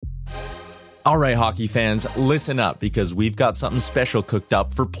All right, hockey fans, listen up because we've got something special cooked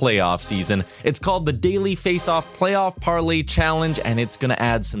up for playoff season. It's called the Daily Face-Off Playoff Parlay Challenge, and it's going to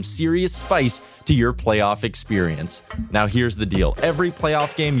add some serious spice to your playoff experience. Now, here's the deal. Every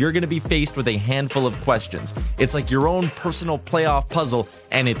playoff game, you're going to be faced with a handful of questions. It's like your own personal playoff puzzle,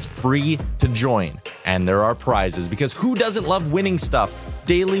 and it's free to join. And there are prizes, because who doesn't love winning stuff?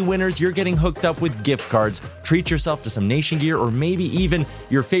 Daily winners, you're getting hooked up with gift cards. Treat yourself to some Nation gear or maybe even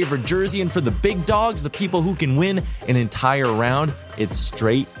your favorite jersey. And for the big dogs, the people who can win an entire round, it's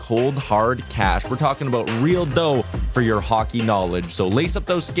straight, cold, hard cash. We're talking about real dough for your hockey knowledge. So lace up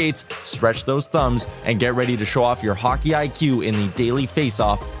those skates, stretch those thumbs, and get ready to show off your hockey IQ in the Daily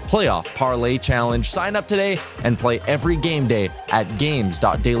Face-Off Playoff Parlay Challenge. Sign up today and play every game day at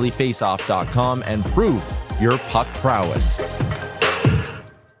games.dailyfaceoff.com and prove your puck prowess.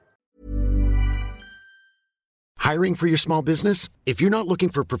 Hiring for your small business? If you're not looking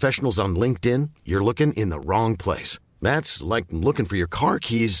for professionals on LinkedIn, you're looking in the wrong place. That's like looking for your car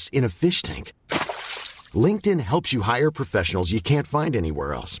keys in a fish tank. LinkedIn helps you hire professionals you can't find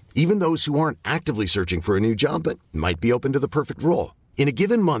anywhere else, even those who aren't actively searching for a new job but might be open to the perfect role. In a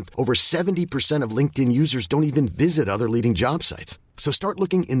given month, over 70% of LinkedIn users don't even visit other leading job sites. So start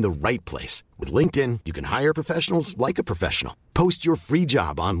looking in the right place. With LinkedIn, you can hire professionals like a professional. Post your free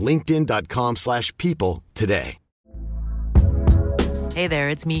job on linkedin.com/people today. Hey there,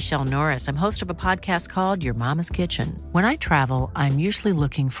 it's Michelle Norris. I'm host of a podcast called Your Mama's Kitchen. When I travel, I'm usually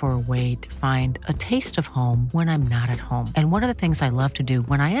looking for a way to find a taste of home when I'm not at home. And one of the things I love to do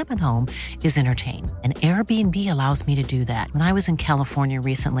when I am at home is entertain. And Airbnb allows me to do that. When I was in California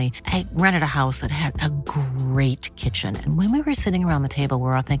recently, I rented a house that had a great kitchen. And when we were sitting around the table, we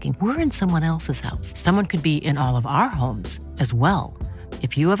were all thinking, we're in someone else's house. Someone could be in all of our homes as well.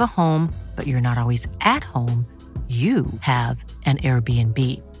 If you have a home, but you're not always at home, you have an Airbnb.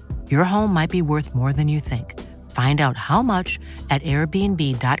 Your home might be worth more than you think. Find out how much at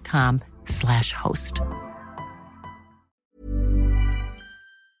airbnb.com/host.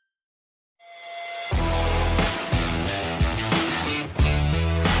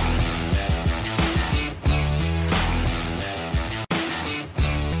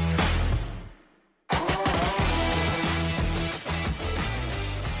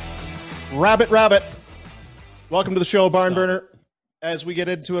 Rabbit. Welcome to the show, Barn Burner. As we get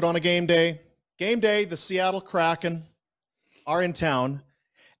into it on a game day, the Seattle Kraken are in town.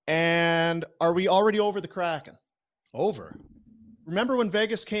 And are we already over the Kraken? Over. Remember when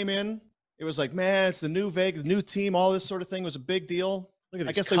Vegas came in? It was like, man, it's the new Vegas, the new team, all this sort of thing was a big deal. Look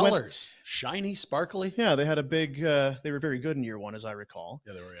at these colors. Shiny, sparkly. Yeah, they had a big, they were very good in year one, as I recall.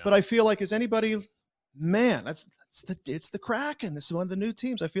 Yeah, they were, yeah. But I feel like, is anybody, man, it's the Kraken. This is one of the new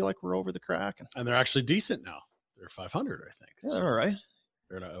teams. I feel like we're over the Kraken. And they're actually decent now. They're 500, I think. Yeah, all right.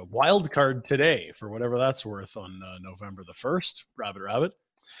 They're in a wild card today, for whatever that's worth, on November the 1st. Rabbit.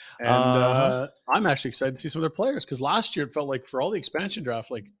 And I'm actually excited to see some of their players, because last year it felt like for all the expansion draft,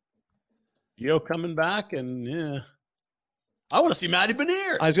 like Gio coming back, and I want to see Matty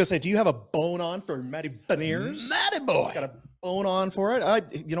Beniers. I was going to say, do you have a bone on for Matty Beniers? Matty boy. Got a bone on for it?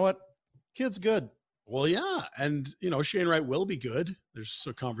 You know what? Kid's good. Well, yeah. And, Shane Wright will be good. There's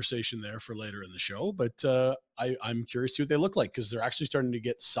a conversation there for later in the show. But I'm curious to see what they look like, because they're actually starting to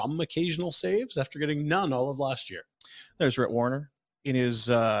get some occasional saves after getting none all of last year. There's Rhett Warner in his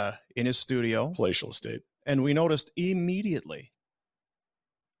studio. Palatial estate. And we noticed immediately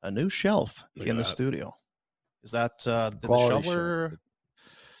a new shelf in the studio. Is that the shoveler?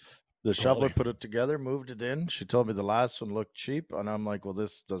 The shoveler put it together, moved it in. She told me the last one looked cheap. And I'm like, well,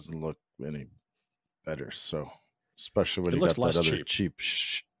 this doesn't look any better. So especially when you got that other cheap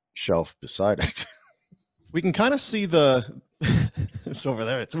shelf beside it. We can kind of see it's over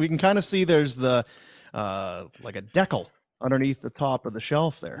there. So we can kind of see there's the like a decal underneath the top of the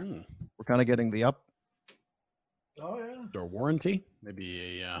shelf there. We're kind of getting the up. Oh yeah. Their warranty,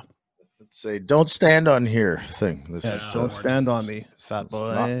 maybe a let's say don't stand on here thing. Don't stand on me, fat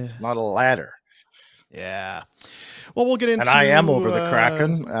boy. It's not a ladder. Yeah. Well, we'll get into. And I am over the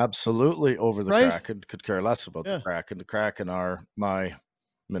Kraken. Absolutely over the Kraken. Could care less about the Kraken. The Kraken are my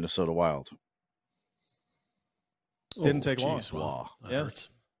Minnesota Wild. Didn't take long. Wow. That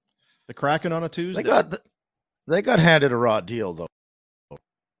hurts. The Kraken on a Tuesday. They got handed a raw deal, though.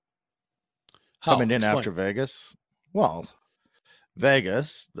 Coming in after Vegas. Well,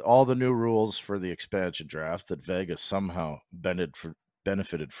 Vegas, all the new rules for the expansion draft that Vegas somehow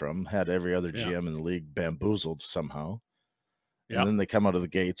benefited from, had every other GM in the league bamboozled somehow. And then they come out of the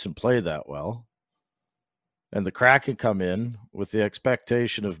gates and play that well. And the Kraken come in with the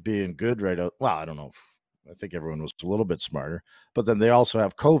expectation of being good right out. Well, I don't know. I think everyone was a little bit smarter. But then they also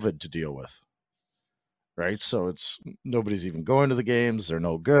have COVID to deal with. right? So it's nobody's even going to the games. They're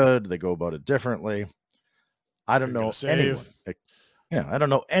no good. They go about it differently. I don't know anyone. Yeah, I don't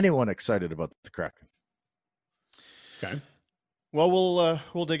know anyone excited about the Kraken. Okay. Well,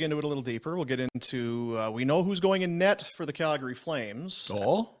 we'll dig into it a little deeper. We'll get into we know who's going in net for the Calgary Flames.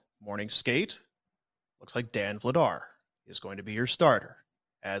 Oh, morning skate. Looks like Dan Vladar is going to be your starter,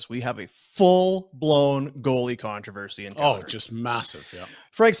 as we have a full-blown goalie controversy in Calgary. Oh, just massive, yeah.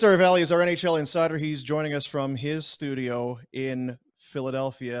 Frank Seravalli is our NHL insider. He's joining us from his studio in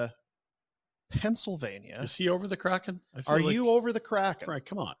Philadelphia, Pennsylvania. Is he over the Kraken? Are you over the Kraken? Frank,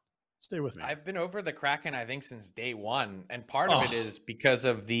 come on. Stay with me. I've been over the Kraken, I think, since day one. And part of it is because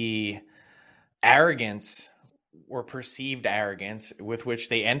of the arrogance or perceived arrogance with which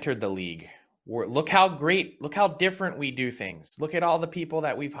they entered the league. Look how different we do things. Look at all the people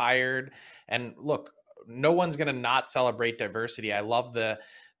that we've hired. And look, no one's going to not celebrate diversity. I love the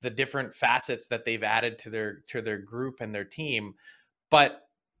different facets that they've added to their group and their team. But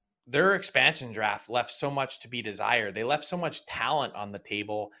their expansion draft left so much to be desired. They left so much talent on the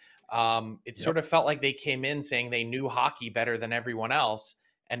table. It sort of felt like they came in saying they knew hockey better than everyone else.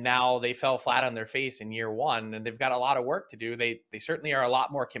 And now they fell flat on their face in year one, and they've got a lot of work to do. They certainly are a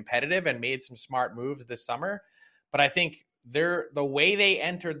lot more competitive and made some smart moves this summer. But I think the way they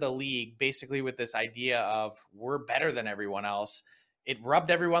entered the league, basically with this idea of we're better than everyone else, it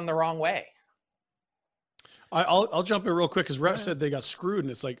rubbed everyone the wrong way. I'll jump in real quick because Rhett said they got screwed,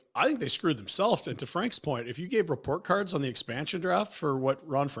 and it's like, I think they screwed themselves. And to Frank's point, if you gave report cards on the expansion draft for what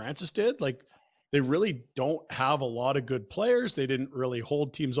Ron Francis did, like, they really don't have a lot of good players. They didn't really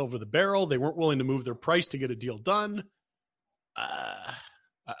hold teams over the barrel. They weren't willing to move their price to get a deal done.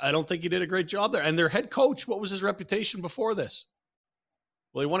 I don't think he did a great job there. And their head coach, what was his reputation before this?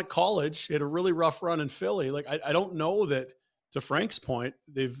 Well, he won at college. He had a really rough run in Philly. Like, I don't know that, to Frank's point,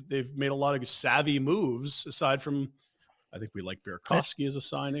 they've made a lot of savvy moves aside from, I think we like Burakovsky as a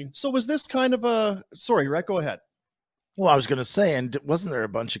signing. So was this kind of a, sorry, Rhett, go ahead. Well, I was going to say, and wasn't there a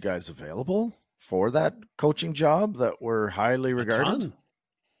bunch of guys available for that coaching job that were highly regarded?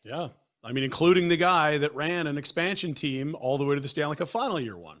 Yeah. I mean, including the guy that ran an expansion team all the way to the Stanley Cup final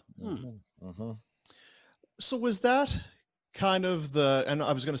year one. So was that kind of and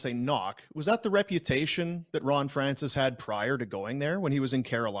I was going to say knock, was that the reputation that Ron Francis had prior to going there when he was in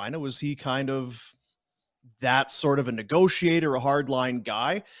Carolina? Was he kind of that sort of a negotiator, a hardline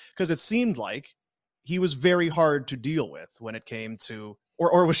guy? Because it seemed like he was very hard to deal with when it came to,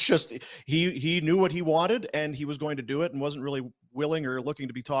 or was just, he knew what he wanted and he was going to do it and wasn't really willing or looking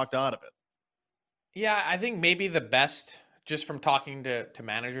to be talked out of it. Yeah, I think maybe the best, just from talking to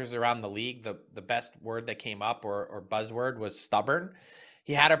managers around the league, the best word that came up or buzzword was stubborn.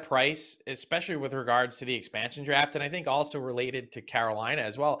 He had a price, especially with regards to the expansion draft, and I think also related to Carolina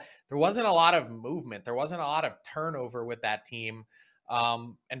as well. There wasn't a lot of movement. There wasn't a lot of turnover with that team.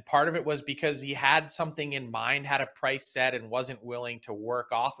 And part of it was because he had something in mind, had a price set, and wasn't willing to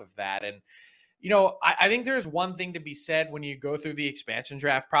work off of that. And, you know, I think there's one thing to be said when you go through the expansion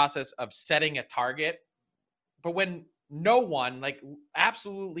draft process of setting a target, but when no one, like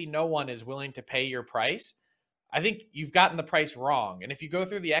absolutely no one, is willing to pay your price, I think you've gotten the price wrong. And if you go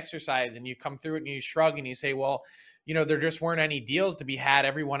through the exercise and you come through it and you shrug and you say, well, you know, there just weren't any deals to be had,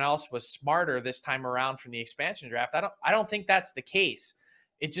 everyone else was smarter this time around from the expansion draft, I don't think that's the case.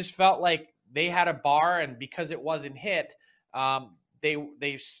 It just felt like they had a bar, and because it wasn't hit,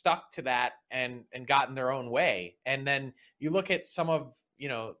 they stuck to that and gotten their own way. And then you look at some of, you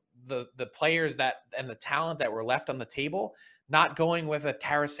know, the players that and the talent that were left on the table, not going with a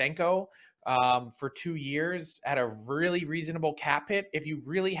Tarasenko for 2 years at a really reasonable cap hit. If you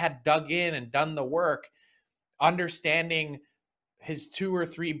really had dug in and done the work, understanding his 2 or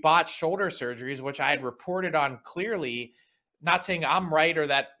 3 botched shoulder surgeries, which I had reported on clearly, not saying I'm right or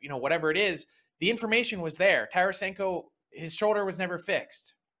that, you know, whatever it is, the information was there. Tarasenko, his shoulder was never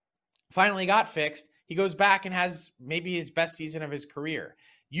fixed. Finally got fixed. He goes back and has maybe his best season of his career.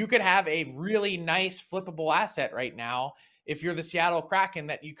 You could have a really nice flippable asset right now if you're the Seattle Kraken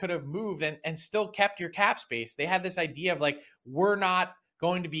that you could have moved and still kept your cap space. They had this idea of like, we're not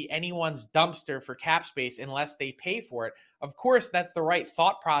going to be anyone's dumpster for cap space unless they pay for it. Of course, that's the right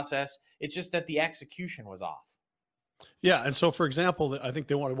thought process. It's just that the execution was off. Yeah, and so, for example, I think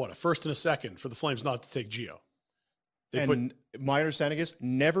they wanted, a first and a second for the Flames not to take Gio. My understanding is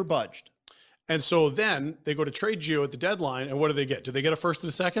never budged. And so then they go to trade Gio at the deadline, and what do they get? Do they get a first and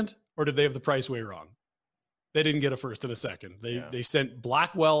a second, or did they have the price way wrong? They didn't get a first and a second. They sent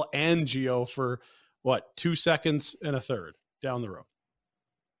Blackwell and Gio for, 2 seconds and a third down the road.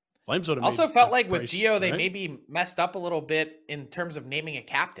 Flames would have also made felt like with price, Gio, they right? maybe messed up a little bit in terms of naming a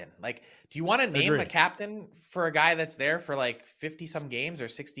captain. Like, do you want to name Agree. a captain for a guy that's there for like 50 some games or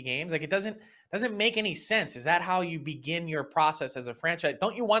 60 games? Like, it doesn't make any sense. Is that how you begin your process as a franchise?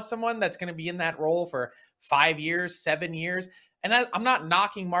 Don't you want someone that's going to be in that role for 5 years, 7 years? And I'm not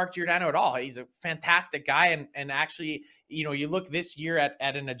knocking Mark Giordano at all. He's a fantastic guy. And actually, you know, you look this year at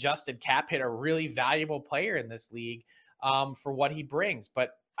an adjusted cap hit, a really valuable player in this league for what he brings.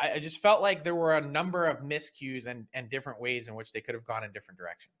 But I just felt like there were a number of miscues and different ways in which they could have gone in different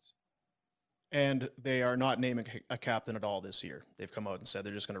directions. And they are not naming a captain at all this year. They've come out and said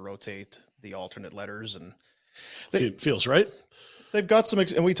they're just going to rotate the alternate letters. And it feels right. They've got some,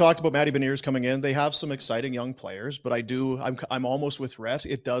 and we talked about Matty Beniers coming in. They have some exciting young players, but I'm almost with Rhett.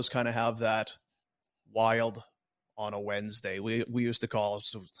 It does kind of have that wild on a Wednesday. We used to call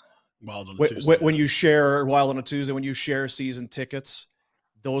it Wild on a Tuesday. When you share wild on a Tuesday, when you share season tickets,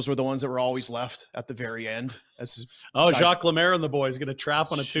 those were the ones that were always left at the very end. Jacques Lemaire and the boys going to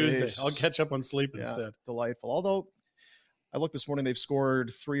trap on a Tuesday. I'll catch up on sleep instead. Delightful. Although I looked this morning, they've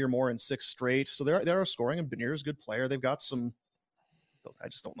scored 3 or more in 6 straight. So they are scoring, and Beniers, good player. They've got some. I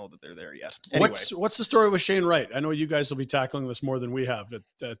just don't know that they're there yet. Anyway. What's the story with Shane Wright? I know you guys will be tackling this more than we have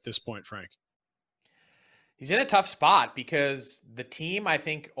at this point, Frank. He's in a tough spot because the team, I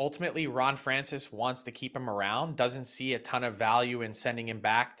think, ultimately Ron Francis wants to keep him around, doesn't see a ton of value in sending him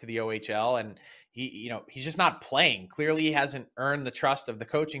back to the OHL. And he's just not playing. Clearly he hasn't earned the trust of the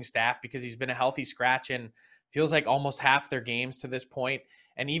coaching staff because he's been a healthy scratch in feels like almost half their games to this point.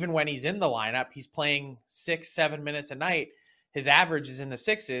 And even when he's in the lineup, he's playing 6-7 minutes a night. His average is in the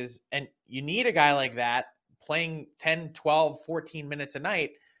 6s. And you need a guy like that playing 10, 12, 14 minutes a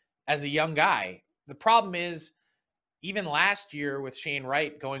night as a young guy. The problem is, even last year with Shane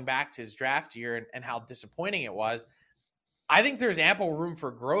Wright, going back to his draft year and how disappointing it was, I think there's ample room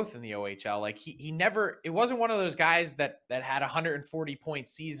for growth in the OHL. Like it wasn't one of those guys that had a 140-point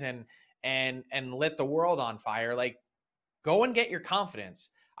season and lit the world on fire. Like, go and get your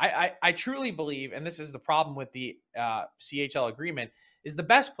confidence. I truly believe, and this is the problem with the CHL agreement, is the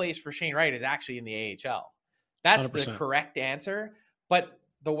best place for Shane Wright is actually in the AHL. That's 100%. The correct answer. But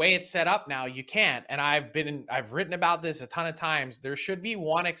the way it's set up now, you can't. And I've written about this a ton of times. There should be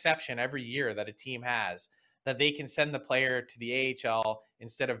one exception every year that a team has that they can send the player to the AHL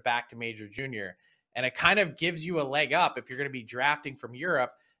instead of back to Major Junior. And it kind of gives you a leg up if you're going to be drafting from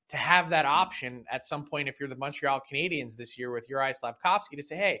Europe to have that option at some point. If you're the Montreal Canadiens this year with Juraj Slafkovsky, to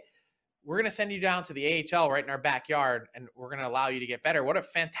say, hey, we're going to send you down to the AHL right in our backyard, and we're going to allow you to get better. What a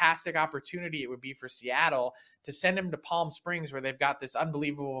fantastic opportunity it would be for Seattle to send him to Palm Springs, where they've got this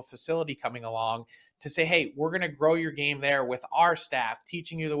unbelievable facility coming along, to say, hey, we're going to grow your game there with our staff,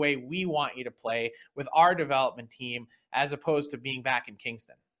 teaching you the way we want you to play with our development team, as opposed to being back in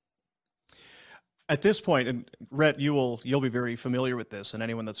Kingston. At this point, and Rhett, you'll be very familiar with this, and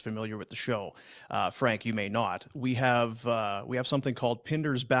anyone that's familiar with the show, Frank, you may not. We have something called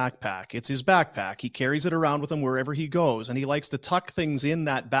Pinder's backpack. It's his backpack. He carries it around with him wherever he goes, and he likes to tuck things in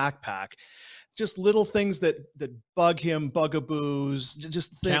that backpack. Just little things that bug him, bugaboos,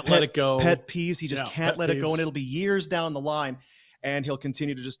 just can't let it go. Pet peeves. He just can't let it go, and it'll be years down the line, and he'll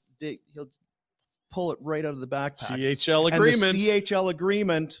continue to just he'll pull it right out of the backpack. CHL agreement. And the CHL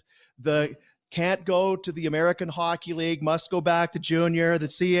agreement. Can't go to the American Hockey League, must go back to junior, the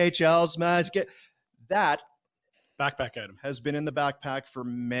CHL's must get that backpack item has been in the backpack for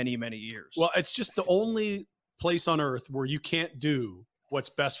many, many years. Well, it's just the only place on earth where you can't do what's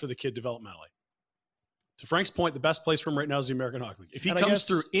best for the kid developmentally. To Frank's point, the best place for him right now is the American Hockey League. If he comes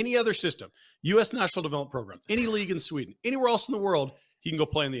through any other system, U.S. National Development Program, any league in Sweden, anywhere else in the world, he can go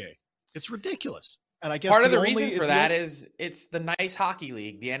play in the A. It's ridiculous. And I guess part of the reason for that is it's the nice hockey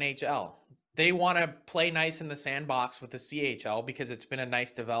league, the NHL. They want to play nice in the sandbox with the CHL because it's been a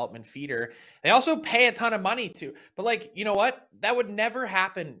nice development feeder. They also pay a ton of money too. But like, you know what? That would never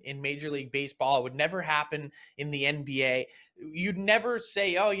happen in Major League Baseball. It would never happen in the NBA. You'd never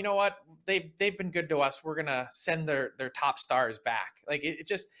say, oh, you know what? They've been good to us. We're going to send their top stars back. Like it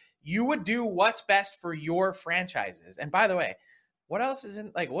just, you would do what's best for your franchises. And by the way, what else is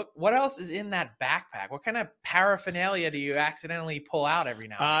in what else is in that backpack? What kind of paraphernalia do you accidentally pull out every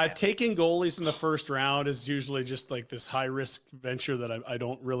now and then? Taking goalies in the first round is usually just like this high risk venture that I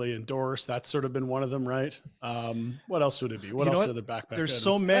don't really endorse. That's sort of been one of them, right? What else would it be? What else are the backpack? There's items?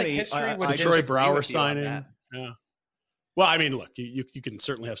 so many. The Troy Brower signing. Yeah. Well, I mean, look, you can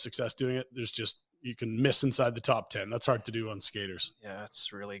certainly have success doing it. There's just you can miss inside the top 10. That's hard to do on skaters. Yeah,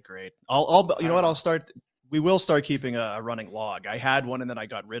 it's really great. We will start keeping a running log. I had one and then I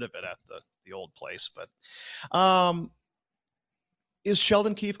got rid of it at the old place. But Is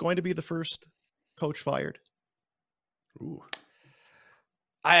Sheldon Keefe going to be the first coach fired? Ooh.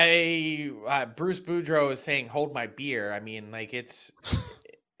 Bruce Boudreau is saying, hold my beer. I mean, like it's,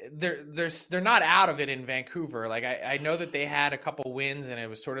 they're not out of it in Vancouver. Like I know that they had a couple wins and it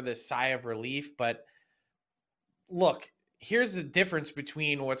was sort of this sigh of relief, but look, here's the difference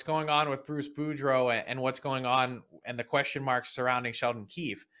between what's going on with Bruce Boudreau and what's going on and the question marks surrounding Sheldon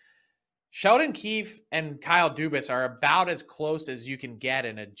Keefe. Sheldon Keefe and Kyle Dubas are about as close as you can get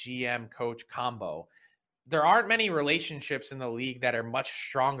in a GM coach combo. There aren't many relationships in the league that are much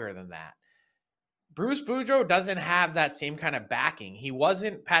stronger than that. Bruce Boudreau doesn't have that same kind of backing. He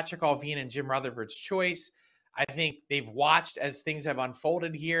wasn't Patrick Allvin and Jim Rutherford's choice. I think they've watched as things have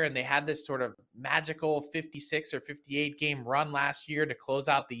unfolded here, and they had this sort of magical 56 or 58 game run last year to close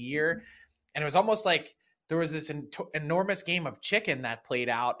out the year. And it was almost like there was this enormous game of chicken that played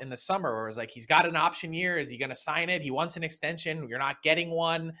out in the summer where it was like, he's got an option year. Is he going to sign it? He wants an extension. You're not getting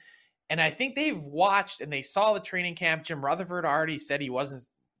one. And I think they've watched and they saw the training camp. Jim Rutherford already said he wasn't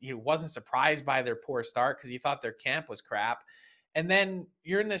surprised by their poor start because he thought their camp was crap. And then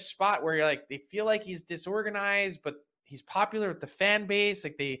you're in this spot where you're like, they feel like he's disorganized, but he's popular with the fan base.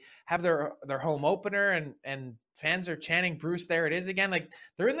 Like they have their home opener and fans are chanting, Bruce, there it is again. Like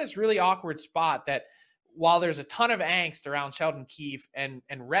they're in this really awkward spot that while there's a ton of angst around Sheldon Keefe, and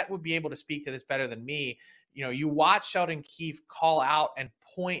Rhett would be able to speak to this better than me, you know, you watch Sheldon Keefe call out and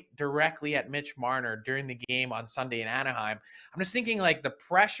point directly at Mitch Marner during the game on Sunday in Anaheim. I'm just thinking like the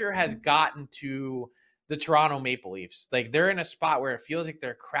pressure has gotten to the Toronto Maple Leafs. Like they're in a spot where it feels like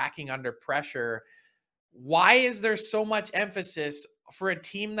they're cracking under pressure. Why is there so much emphasis for a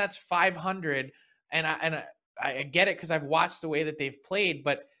team that's 500? And I get it because I've watched the way that they've played,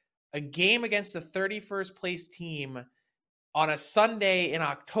 but a game against the 31st place team on a Sunday in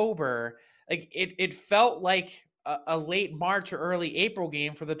October, like it felt like a late March or early April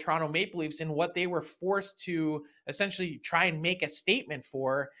game for the Toronto Maple Leafs in what they were forced to essentially try and make a statement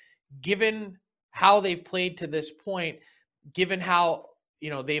for, given how they've played to this point, given how, you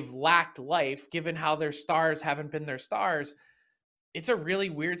know, they've lacked life, given how their stars haven't been their stars. It's a really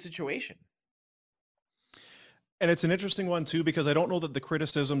weird situation. And it's an interesting one too, because I don't know that the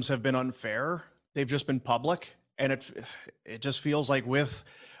criticisms have been unfair. They've just been public. And it just feels like with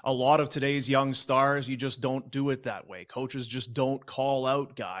a lot of today's young stars, you just don't do it that way. Coaches just don't call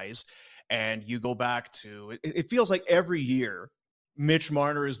out guys. And you go back to, it feels like every year, Mitch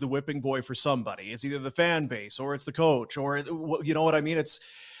Marner is the whipping boy for somebody. It's either the fan base or it's the coach, or you know what I mean?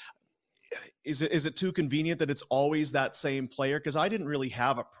 Is it too convenient that it's always that same player? Because I didn't really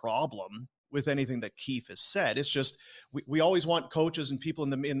have a problem with anything that Keefe has said. It's just we always want coaches and people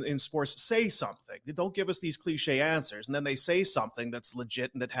in sports to say something. They don't give us these cliche answers, and then they say something that's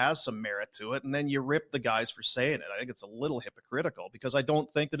legit and that has some merit to it, and then you rip the guys for saying it. I think it's a little hypocritical because I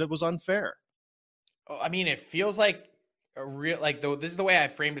don't think that it was unfair. I mean, it feels like this is the way I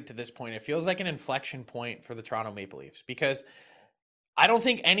framed it to this point. It feels like an inflection point for the Toronto Maple Leafs, because I don't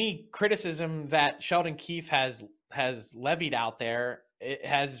think any criticism that Sheldon Keefe has levied out there, it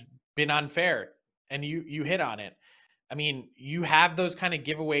has been unfair. And you hit on it. I mean, you have those kind of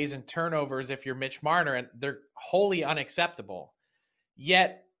giveaways and turnovers if you're Mitch Marner, and they're wholly unacceptable.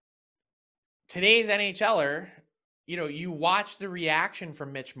 Yet today's NHLer, you know, you watch the reaction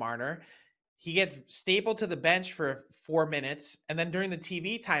from Mitch Marner. He gets stapled to the bench for 4 minutes, and then during the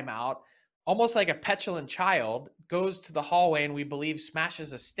TV timeout, almost like a petulant child, goes to the hallway and we believe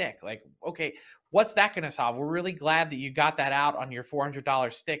smashes a stick. Like, okay, what's that going to solve? We're really glad that you got that out on your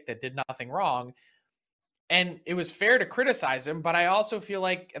 $400 stick that did nothing wrong. And it was fair to criticize him, but I also feel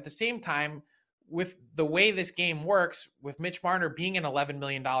like at the same time, with the way this game works, with Mitch Marner being an $11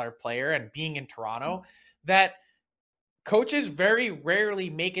 million player and being in Toronto, that coaches very rarely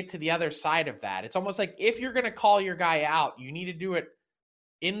make it to the other side of that. It's almost like if you're going to call your guy out, you need to do it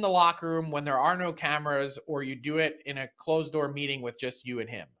in the locker room when there are no cameras, or you do it in a closed door meeting with just you and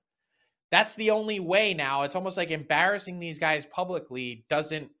him. That's the only way now. It's almost like embarrassing these guys publicly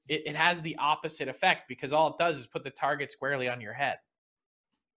it has the opposite effect, because all it does is put the target squarely on your head.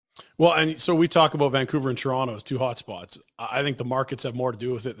 Well, and so we talk about Vancouver and Toronto as two hotspots. I think the markets have more to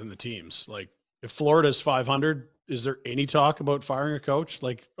do with it than the teams. Like, if Florida's 500, is there any talk about firing a coach?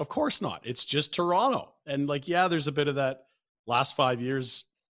 Like, of course not. It's just Toronto. And like, yeah, there's a bit of that last 5 years,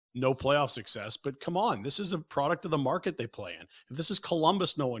 no playoff success, but come on, this is a product of the market they play in. If this is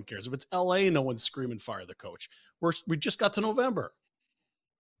Columbus, no one cares. If it's LA, no one's screaming fire the coach. We just got to November.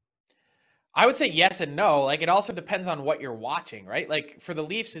 I would say yes and no. Like, it also depends on what you're watching, right? Like, for the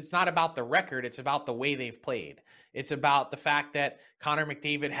Leafs, it's not about the record. It's about the way they've played. It's about the fact that Connor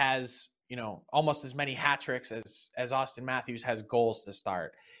McDavid has, almost as many hat tricks as Austin Matthews has goals to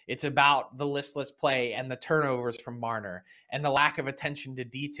start. It's about the listless play and the turnovers from Marner and the lack of attention to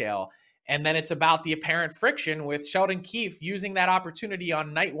detail. And then it's about the apparent friction with Sheldon Keefe using that opportunity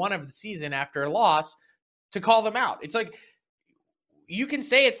on night one of the season after a loss to call them out. It's like, you can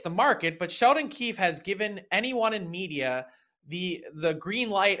say it's the market, but Sheldon Keefe has given anyone in media the green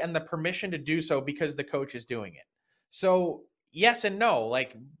light and the permission to do so because the coach is doing it. So yes and no.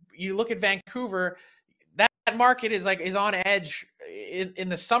 Like, you look at Vancouver, that market is on edge in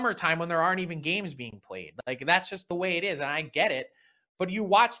the summertime when there aren't even games being played. Like, that's just the way it is. And I get it, but you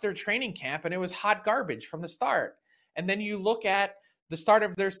watch their training camp and it was hot garbage from the start. And then you look at the start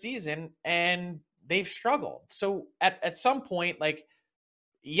of their season and they've struggled. So at some point, like,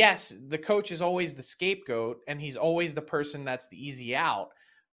 yes, the coach is always the scapegoat and he's always the person that's the easy out,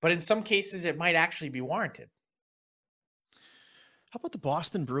 but in some cases it might actually be warranted. How about the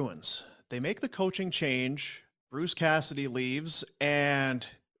Boston Bruins? They make the coaching change. Bruce Cassidy leaves, and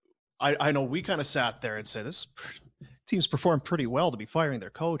I know we kind of sat there and said, this team's performed pretty well to be firing their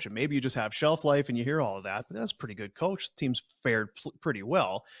coach, and maybe you just have shelf life and you hear all of that, but that's a pretty good coach. The team's fared pretty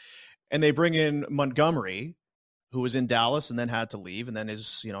well. And they bring in Montgomery, who was in Dallas and then had to leave, and then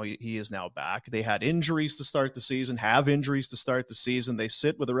he is now back. They had injuries to start the season, They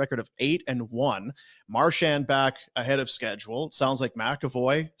sit with a record of 8-1. Marchand back ahead of schedule. It sounds like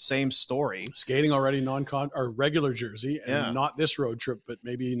McAvoy, same story. Skating already or regular jersey, and not this road trip, but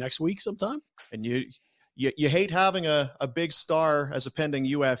maybe next week sometime. And you hate having a big star as a pending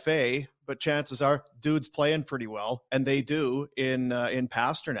UFA, but chances are dude's playing pretty well, and they do in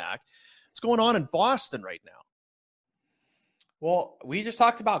Pasternak. What's going on in Boston right now? Well, we just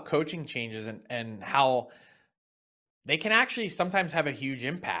talked about coaching changes and how they can actually sometimes have a huge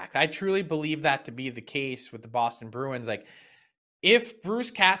impact. I truly believe that to be the case with the Boston Bruins. Like, if Bruce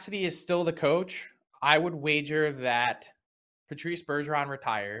Cassidy is still the coach, I would wager that Patrice Bergeron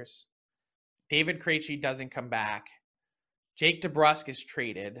retires, David Krejci doesn't come back, Jake DeBrusk is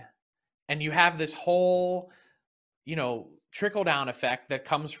traded, and you have this whole, trickle-down effect that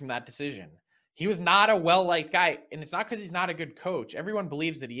comes from that decision. He was not a well-liked guy, and it's not because he's not a good coach. Everyone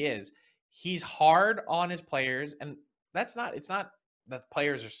believes that he is. He's hard on his players, and it's not that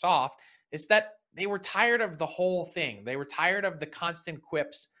players are soft. It's that they were tired of the whole thing. They were tired of the constant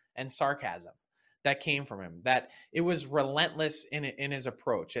quips and sarcasm that came from him, that it was relentless in his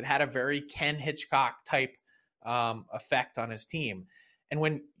approach. It had a very Ken Hitchcock type effect on his team. And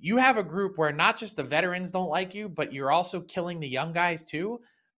when you have a group where not just the veterans don't like you, but you're also killing the young guys too,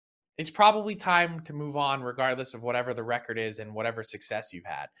 it's probably time to move on regardless of whatever the record is and whatever success you've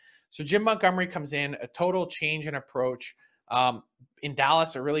had. So Jim Montgomery comes in, a total change in approach. In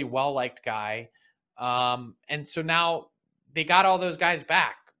Dallas, a really well-liked guy. And so now they got all those guys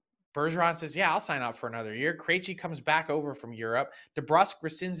back. Bergeron says, yeah, I'll sign up for another year. Krejci comes back over from Europe. DeBrusk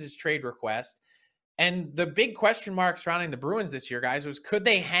rescinds his trade request. And the big question mark surrounding the Bruins this year, guys, was could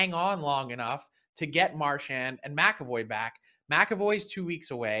they hang on long enough to get Marchand and McAvoy back? McAvoy's 2 weeks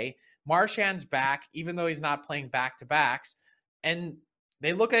away. Marchand's back, even though he's not playing back-to-backs. And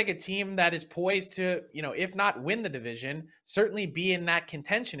they look like a team that is poised to, if not win the division, certainly be in that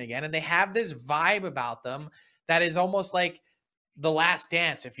contention again. And they have this vibe about them that is almost like The Last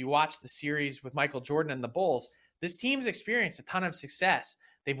Dance. If you watch the series with Michael Jordan and the Bulls, this team's experienced a ton of success.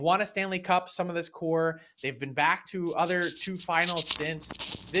 They've won a Stanley Cup, some of this core. They've been back to other 2 finals since.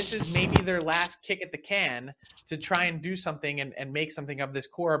 This is maybe their last kick at the can to try and do something and make something of this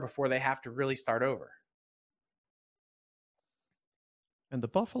core before they have to really start over. And the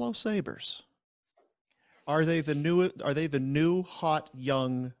Buffalo Sabres, are they the new hot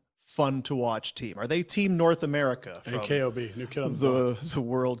young fun to watch team? Are they Team North America from KOB, new kid on the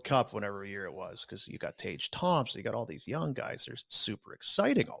World Cup, whenever year it was? Because you got Tage Thompson, you got all these young guys. They're super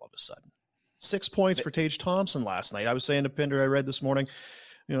exciting all of a sudden. 6 points for Tage Thompson last night. I was saying to Pinder, I read this morning,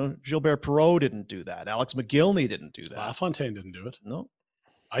 Gilbert Perreault didn't do that. Alex McGillney didn't do that. LaFontaine didn't do it. No.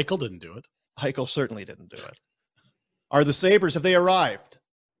 Eichel didn't do it. Eichel certainly didn't do it. Are the Sabres, have they arrived?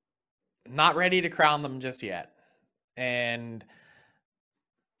 Not ready to crown them just yet. And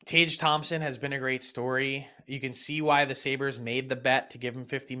Tage Thompson has been a great story. You can see why the Sabres made the bet to give him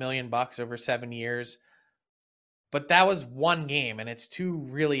 $50 million over 7 years. But that was one game, and it's 2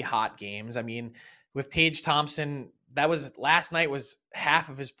 really hot games. I mean, with Tage Thompson, last night was half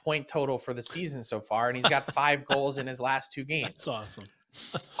of his point total for the season so far, and he's got 5 goals in his last 2 games. That's awesome.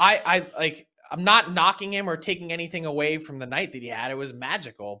 I'm not knocking him or taking anything away from the night that he had. It was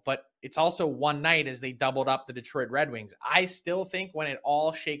magical, but it's also one night as they doubled up the Detroit Red Wings. I still think when it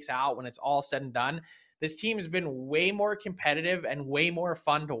all shakes out, when it's all said and done, This team has been way more competitive and way more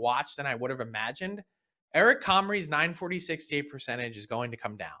fun to watch than I would have imagined. Eric Comrie's 946 save percentage is going to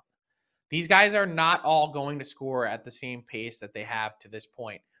come down. These guys are not all going to score at the same pace that they have to this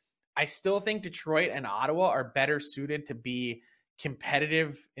point. I still think Detroit and Ottawa are better suited to be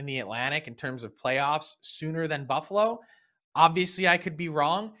competitive in the Atlantic in terms of playoffs sooner than Buffalo. Obviously, I could be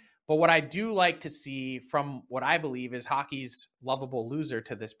wrong, but what I do like to see from what I believe is hockey's lovable loser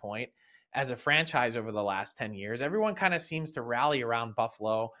to this point as a franchise over the last 10 years, everyone kind of seems to rally around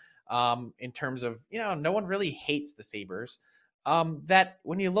Buffalo in terms of, no one really hates the Sabres. That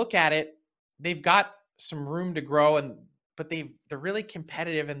when you look at it, they've got some room to grow, but they're really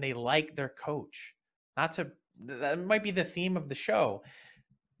competitive and they like their coach. That might be the theme of the show.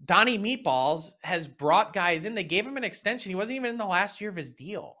 Donnie Meatballs has brought guys in. They gave him an extension. He wasn't even in the last year of his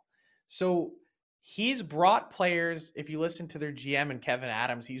deal. So he's brought players, if you listen to their GM and Kevin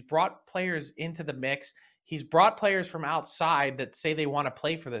Adams, he's brought players into the mix. He's brought players from outside that say they want to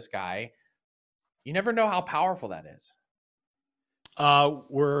play for this guy. You never know how powerful that is.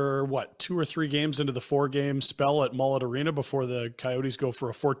 We're 2 or 3 games into the 4-game spell at Mullet Arena before the Coyotes go for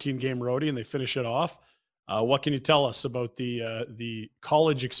a 14-game roadie and they finish it off. What can you tell us about the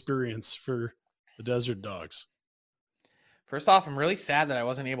college experience for the Desert Dogs? First off, I'm really sad that I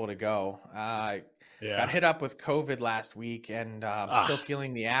wasn't able to go. I got hit up with COVID last week and I'm still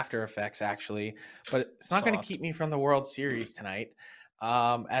feeling the after effects actually, but it's not going to keep me from the World Series tonight.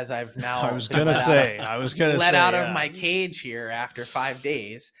 As I've now I was going to say, let out of my cage here after 5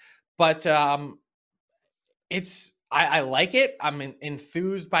 days, but I like it. I'm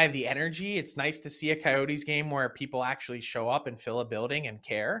enthused by the energy. It's nice to see a Coyotes game where people actually show up and fill a building and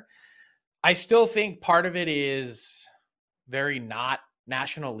care. I still think part of it is very not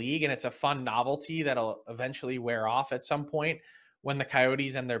National League, and it's a fun novelty that'll eventually wear off at some point when the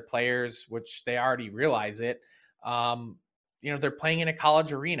Coyotes and their players, which they already realize it, they're playing in a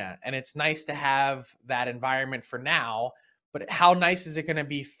college arena, and it's nice to have that environment for now. But how nice is it going to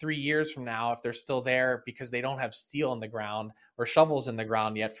be 3 years from now if they're still there because they don't have steel in the ground or shovels in the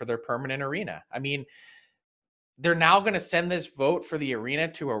ground yet for their permanent arena? I mean, they're now going to send this vote for the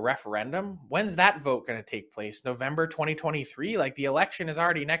arena to a referendum. When's that vote going to take place? November 2023? Like, the election is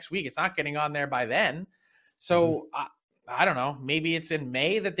already next week. It's not getting on there by then. So I don't know. Maybe it's in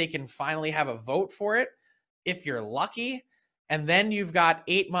May that they can finally have a vote for it if you're lucky. And then you've got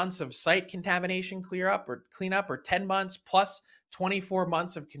 8 months of site contamination cleanup or 10 months plus 24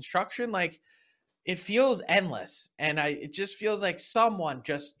 months of construction. Like, it feels endless. And it just feels like someone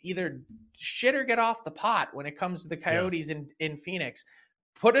just either shit or get off the pot when it comes to the Coyotes in Phoenix.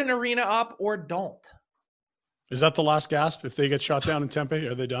 Put an arena up or don't. Is that the last gasp? If they get shot down in Tempe,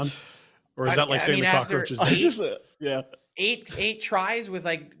 are they done? Or is that saying the cockroach is dead? Eight tries with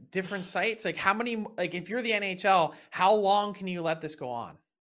different sites. Like, how many, if you're the NHL, how long can you let this go on?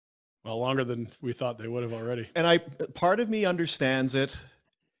 Well, longer than we thought they would have already. And part of me understands it.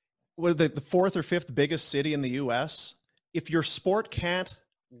 With the 4th or 5th biggest city in the US, if your sport can't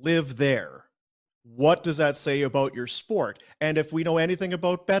live there, what does that say about your sport? And if we know anything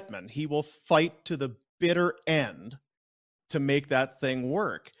about Bettman, he will fight to the bitter end to make that thing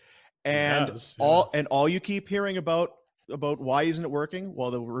work. And all you keep hearing about why isn't it working? Well,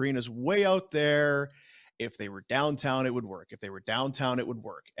 the arena's way out there. If they were downtown, it would work. If they were downtown, it would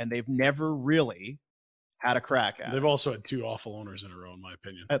work. And they've never really had a crack at it. They've also had 2 awful owners in a row, in my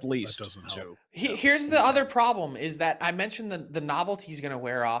opinion. At least that doesn't help. Here's the other problem is that I mentioned the novelty is going to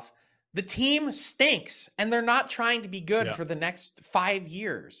wear off. The team stinks, and they're not trying to be good for the next 5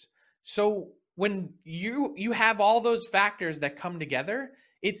 years. So when you have all those factors that come together,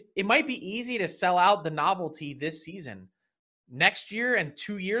 it might be easy to sell out the novelty this season. Next year and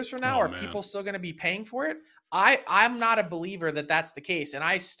 2 years from now, people still going to be paying for it? I'm not a believer that that's the case, and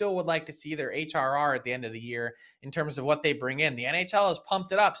I still would like to see their HRR at the end of the year in terms of what they bring in. The NHL has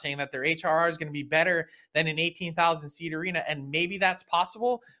pumped it up, saying that their HRR is going to be better than an 18,000 seat arena, and maybe that's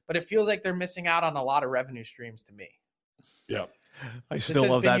possible, but it feels like they're missing out on a lot of revenue streams to me. Yeah. I still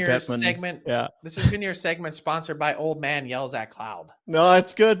love that Bettman segment. Yeah. This has been your segment sponsored by Old Man Yells at Cloud. No,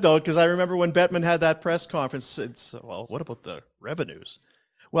 it's good though, because I remember when Bettman had that press conference. What about the revenues?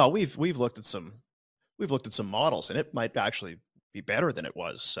 Well, we've looked at some models, and it might actually be better than it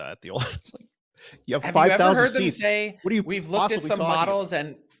was at the old. It's like, you have 5,000 seats. Say, what do you? We've looked at some models,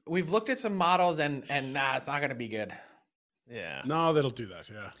 and nah, it's not going to be good. Yeah. No, they'll do that.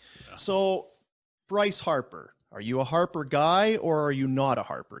 Yeah. So, Bryce Harper. Are you a Harper guy or are you not a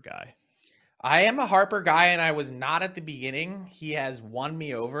Harper guy? I am a Harper guy, and I was not at the beginning. He has won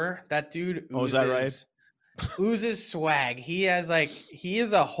me over. That dude oozes, is that right? Oozes swag. He is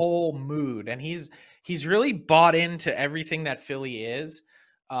a whole mood, and he's he's really bought into everything that Philly is.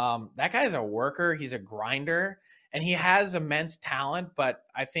 That guy's a worker. He's a grinder, and he has immense talent. But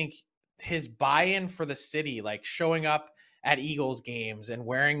I think his buy-in for the city, like showing up at Eagles games and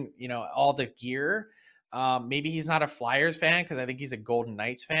wearing, all the gear. Maybe he's not a Flyers fan because I think he's a Golden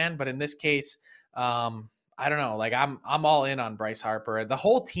Knights fan. But in this case, I don't know. Like I'm all in on Bryce Harper. The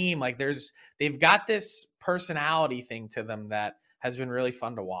whole team, like they've got this personality thing to them that has been really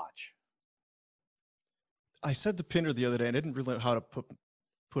fun to watch. I said to Pinder the other day, I didn't really know how to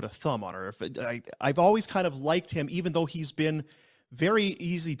put a thumb on her. I've always kind of liked him, even though he's been very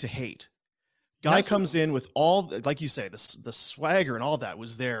easy to hate. Guy comes in with all, like you say, the swagger and all that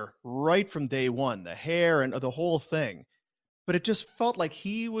was there right from day one, the hair and the whole thing. But it just felt like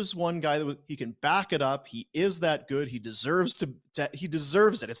he was one guy that he can back it up. He is that good. He deserves he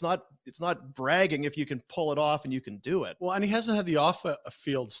deserves it. It's not bragging if you can pull it off and you can do it. Well, and he hasn't had the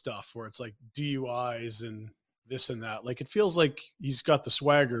off-field stuff where it's like DUIs and this and that. Like it feels like he's got the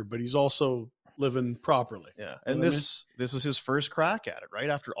swagger, but he's also living properly. Yeah. And this is his first crack at it,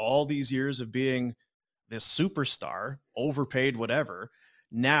 right? After all these years of being this superstar, overpaid, whatever.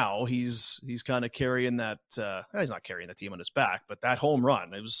 Now he's kind of carrying that. He's not carrying the team on his back, but that home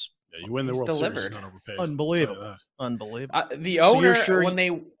run, it was. Yeah, you win the World Series, not overpaid. Unbelievable. Unbelievable. The owner, when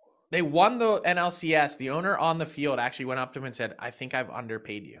they won the NLCS, the owner on the field actually went up to him and said, "I think I've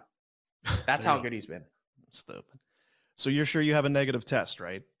underpaid you." That's how good he's been. Stupid. So you're sure you have a negative test,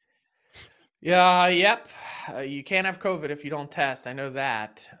 right? Yeah. Yep. You can't have COVID if you don't test. I know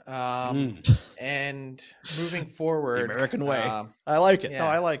that. And moving forward, the American way. I like it. Yeah. No,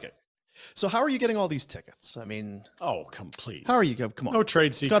 I like it. So how are you getting all these tickets? I mean, please. How are you? Come on. No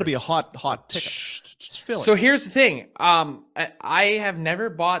trade secrets. It's got to be a hot ticket. So here's the thing. I have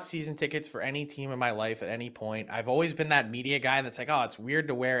never bought season tickets for any team in my life at any point. I've always been that media guy that's like, oh, it's weird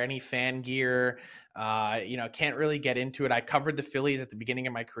to wear any fan gear. Can't really get into it. I covered the Phillies at the beginning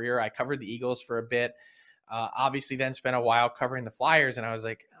of my career. I covered the Eagles for a bit. Obviously then spent a while covering the Flyers. And I was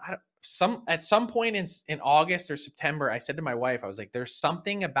like, at some point in August or September, I said to my wife, I was like, there's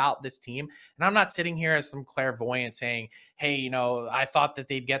something about this team. And I'm not sitting here as some clairvoyant saying, hey, I thought that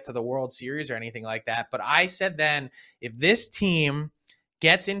they'd get to the World Series or anything like that. But I said then, if this team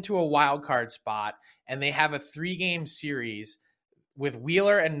gets into a wild card spot and they have a 3-game series with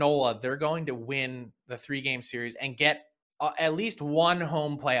Wheeler and Nola, they're going to win the 3-game series and get at least one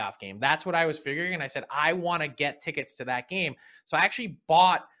home playoff game. That's what I was figuring. And I said, I want to get tickets to that game. So I actually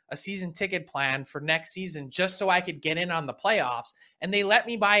bought a season ticket plan for next season just so I could get in on the playoffs. And they let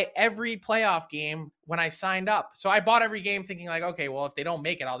me buy every playoff game when I signed up. So I bought every game thinking like, okay, well, if they don't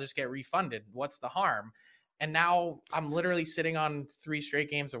make it, I'll just get refunded. What's the harm? And now I'm literally sitting on 3 straight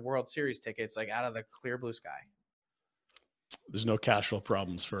games of World Series tickets, like out of the clear blue sky. There's no cash flow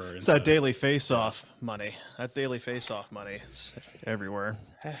problems for it's that daily face-off money. That daily face-off money. It's everywhere.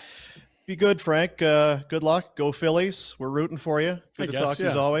 Be good, Frank. Good luck. Go Phillies. We're rooting for you. Good to talk to you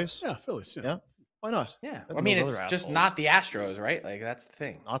as always. Yeah, Phillies. Yeah. Why not? Yeah. I mean, it's just not the Astros, right? Like, that's the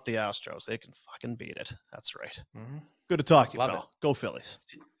thing. Not the Astros. They can fucking beat it. That's right. Mm-hmm. Good to talk to you, Love pal. it. Go Phillies.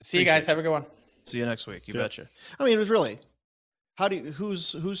 See you guys. Have a good one. See you next week. You betcha. I mean, it was really...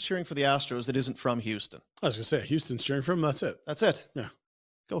 Who's cheering for the Astros that isn't from Houston? I was going to say, Houston's cheering for them. That's it. That's it. Yeah.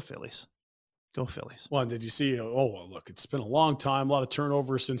 Go Phillies. Go Phillies. Well, did you see? Look, it's been a long time, a lot of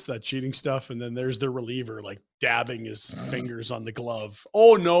turnover since that cheating stuff. And then there's the reliever like dabbing his fingers on the glove.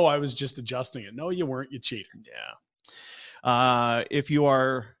 Oh, no, I was just adjusting it. No, you weren't. You cheated. Yeah. If you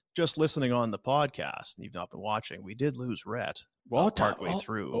are just listening on the podcast and you've not been watching, we did lose Rhett partway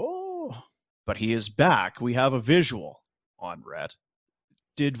through. But he is back. We have a visual on Rhett.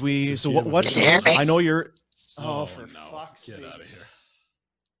 Did we? So what's? I know you're. Oh, for fuck's sake! Get out of here.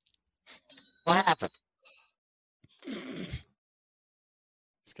 What happened? He's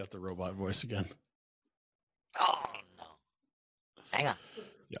got the robot voice again. Oh no! Hang on.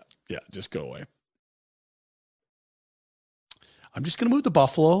 Yeah. Just go away. I'm just gonna move to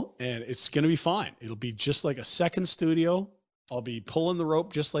Buffalo, and it's gonna be fine. It'll be just like a second studio. I'll be pulling the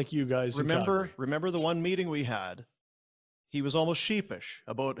rope just like you guys. Remember the one meeting we had? He was almost sheepish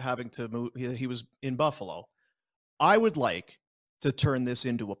about having to move. He was in Buffalo. I would like to turn this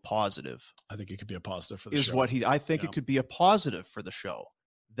into a positive. I think it could be a positive for the show. I think it could be a positive for the show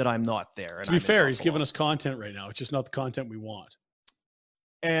that I'm not there. And to be fair, he's giving us content right now. It's just not the content we want.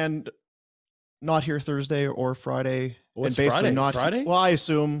 And not here Thursday or Friday. Well, it's Friday. Friday? Well, I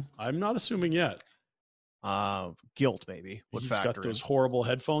assume. I'm not assuming yet. Guilt, maybe. He's got those horrible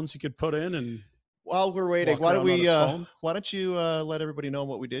headphones he could put in and. While we're waiting, why don't you let everybody know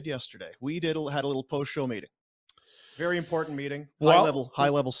what we did yesterday? We had a little post-show meeting. Very important meeting. Well, High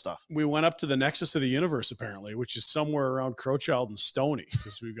level stuff. We went up to the nexus of the universe, apparently, which is somewhere around Crowchild and Stony,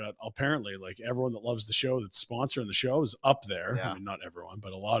 because we've got apparently like everyone that loves the show, that's sponsoring the show, is up there. Yeah. I mean, not everyone,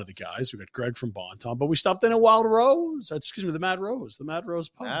 but a lot of the guys. We got Greg from Bonton, but we stopped in at Wild Rose. Excuse me, the Mad Rose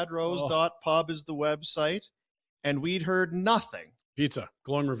Pub. Madrose.pub is the website, and we'd heard nothing. Pizza,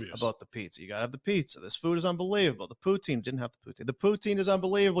 glowing reviews about the pizza. You got to have the pizza. This food is unbelievable. The poutine didn't have the poutine. The poutine is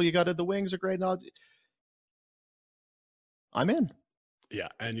unbelievable. You got to, the wings are great. No, I'm in. Yeah,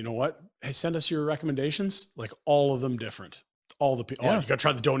 and you know what? Hey, send us your recommendations. Like all of them different. All the people. Yeah. Oh, you got to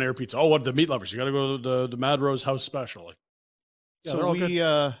try the Donair pizza. Oh, what the meat lovers? You got to go to the Mad Rose House Special. Like, yeah,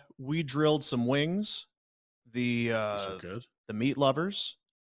 so we drilled some wings, so good. The meat lovers,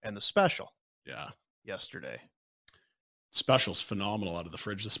 and the special. Yeah, yesterday. Special's phenomenal out of the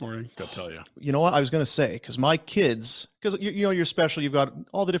fridge this morning. Gotta tell you. You know what I was going to say? Because my kids, because you know your special, you've got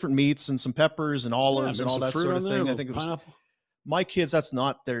all the different meats and some peppers and olives and all that sort of thing. I think it was pineapple. My kids. That's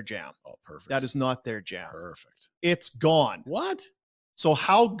not their jam. Oh, perfect. That is not their jam. Perfect. It's gone. What? So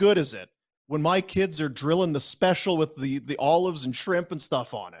how good is it when my kids are drilling the special with the olives and shrimp and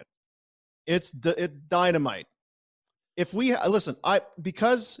stuff on it? It's dynamite. If we listen,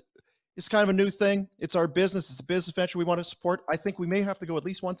 because it's kind of a new thing. It's our business. It's a business venture we want to support. I think we may have to go at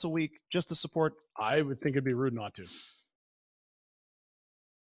least once a week just to support. I would think it'd be rude not to.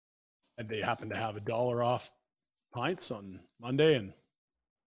 And they happen to have $1 off pints on Monday. And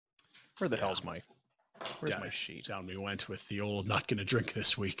where the hell's my sheet? Down we went with the old not going to drink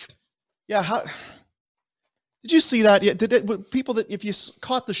this week. Yeah. How did you see that? Yeah. People that, if you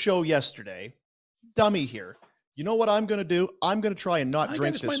caught the show yesterday, dummy here. You know what I'm going to do? I'm going to try and not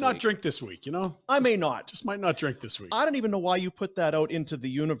drink this week. I might not drink this week, you know? I may not. Just might not drink this week. I don't even know why you put that out into the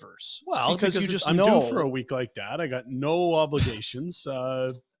universe. Well, because you just know. I'm due for a week like that. I got no obligations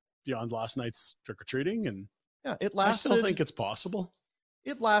beyond last night's trick-or-treating. And yeah, it lasted. I still think it's possible.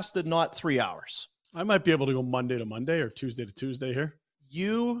 It lasted not 3 hours. I might be able to go Monday to Monday or Tuesday to Tuesday here.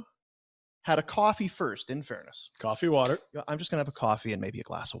 You had a coffee first, in fairness. Coffee, water. I'm just going to have a coffee and maybe a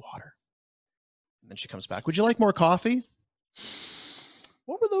glass of water. And then she comes back. Would you like more coffee?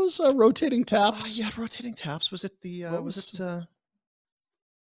 What were those rotating taps? Yeah, rotating taps. Was it the? Yeah,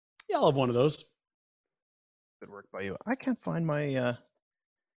 I'll have one of those. Good work by you. I can't find my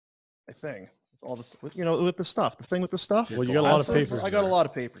thing. All the with the stuff. The thing with the stuff. Well, you got a lot of papers. I got a lot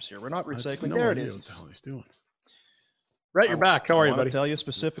of papers here. We're not recycling. There it is. What the hell he's doing? Brett, you're back. How are you, buddy? I'll tell you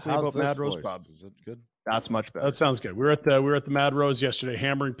specifically about Mad Rose Pub. Is it good? That's much better. That sounds good. We were at the Mad Rose yesterday,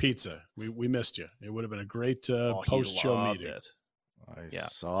 hammering pizza. We missed you. It would have been a great post-show meeting.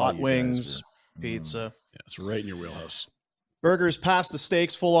 Hot wings, pizza. Yeah, it's right in your wheelhouse. Burgers past the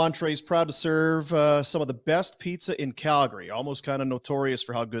steaks, full entrees. Proud to serve some of the best pizza in Calgary. Almost kind of notorious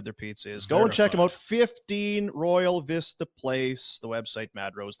for how good their pizza is. Go and check them out. 15 Royal Vista Place, the website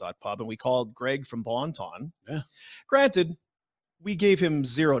madrose.pub. And we called Greg from Bonton. Yeah. Granted, we gave him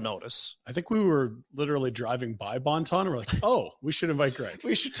zero notice. I think we were literally driving by Bonton and we're like, oh, we should invite Greg.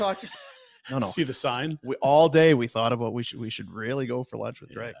 We should talk to No. See the sign? All day we thought about we should really go for lunch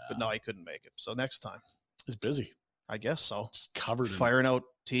with Greg. But no, he couldn't make it. So next time. He's busy. I guess so. Just covered firing out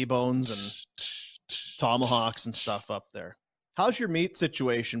T-bones and tomahawks and stuff up there. How's your meat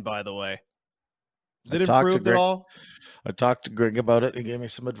situation, by the way? Has it improved at all? I talked to Greg about it. He gave me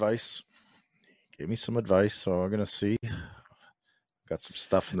some advice. So we're going to see. Got some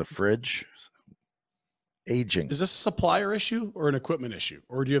stuff in the fridge. Aging. Is this a supplier issue or an equipment issue?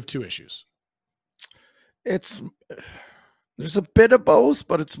 Or do you have two issues? There's a bit of both,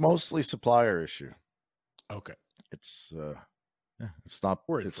 but it's mostly supplier issue. Okay. It's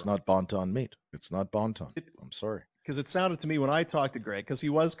not Bonton meat. It's not Bonton. I'm sorry. Because it sounded to me when I talked to Greg, because he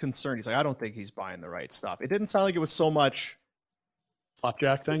was concerned. He's like, I don't think he's buying the right stuff. It didn't sound like it was so much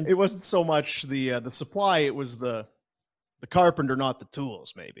flapjack thing. It wasn't so much the supply. It was the carpenter, not the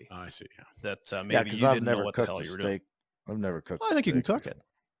tools. Maybe. I see. Yeah. That maybe you didn't know what the hell you were doing. I've never cooked. Well, I think you can cook it.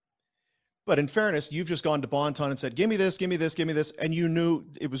 But in fairness, you've just gone to Bonton and said, give me this, and you knew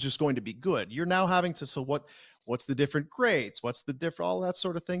it was just going to be good. You're now having to, so what's the different grades? What's the different, all that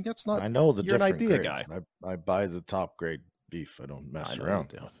sort of thing? That's not, I know the you're an idea grades. guy. I buy the top grade beef. I don't mess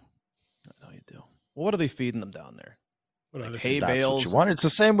around. I know you do. Well, what are they feeding them down there? Like hay bales? What you want. It's the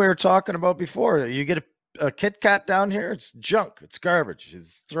same we were talking about before. You get a Kit Kat down here, it's junk. It's garbage. You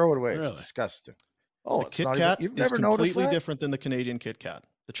throw it away. Really? It's disgusting. Oh, the Kit Kat is completely different than the Canadian Kit Kat.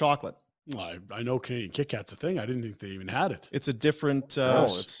 The chocolate. Well, I know Canadian Kit Kat's a thing. I didn't think they even had it. It's a different. It's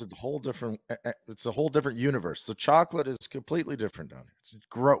a whole different. It's a whole different universe. The chocolate is completely different down here. It's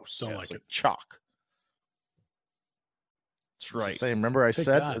gross. Don't like it. Chalk. That's right. Same. Remember I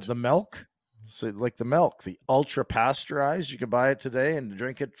said the milk. So like the milk, the ultra pasteurized, you can buy it today and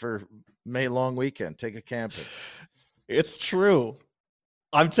drink it for May long weekend. Take a camping. It's true.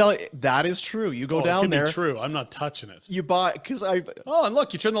 I'm telling you, that is true. You go down there. True. I'm not touching it. You buy because I. Oh, and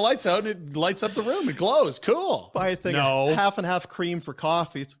look, you turn the lights out and it lights up the room. It glows. Cool. Buy a thing of half and half cream for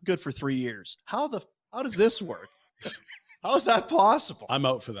coffee. It's good for 3 years. How does this work? How is that possible? I'm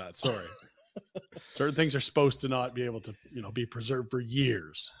out for that. Sorry. Certain things are supposed to not be able to, be preserved for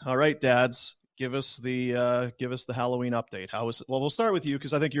years. All right, dads, give us the Halloween update. We'll start with you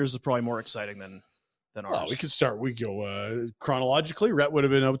because I think yours is probably more exciting than ours. Well, we could start. We go chronologically. Rhett would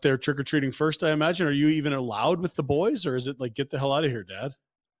have been out there trick-or-treating first, I imagine. Are you even allowed with the boys, or is it like, get the hell out of here, Dad?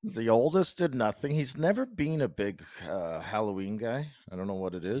 The oldest did nothing. He's never been a big Halloween guy. I don't know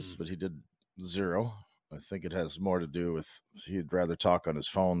what it is, but he did zero. I think it has more to do with he'd rather talk on his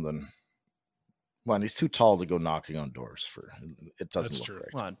phone than... Well, and he's too tall to go knocking on doors it doesn't look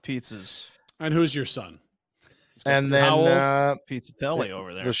right. Come on, pizzas. And who's your son? And then Pizzatelli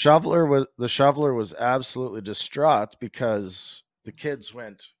over there. The shoveler was absolutely distraught because the kids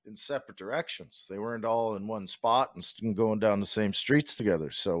went in separate directions. They weren't all in one spot and going down the same streets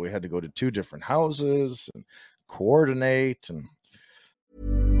together. So we had to go to 2 different houses and coordinate. And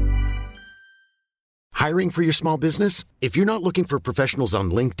Hiring for your small business? If you're not looking for professionals on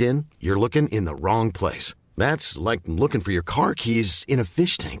LinkedIn, you're looking in the wrong place. That's like looking for your car keys in a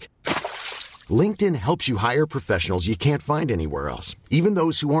fish tank. LinkedIn helps you hire professionals you can't find anywhere else, even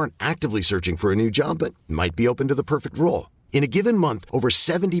those who aren't actively searching for a new job but might be open to the perfect role. In a given month, over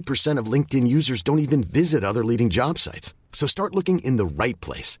 70% of LinkedIn users don't even visit other leading job sites. So start looking in the right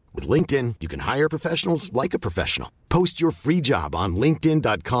place. With LinkedIn, you can hire professionals like a professional. Post your free job on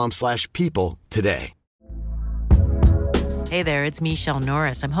linkedin.com/people today. Hey there, it's Michelle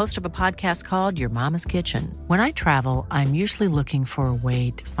Norris. I'm host of a podcast called Your Mama's Kitchen. When I travel, I'm usually looking for a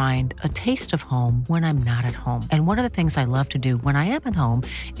way to find a taste of home when I'm not at home. And one of the things I love to do when I am at home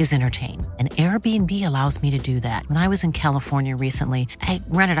is entertain. And Airbnb allows me to do that. When I was in California recently, I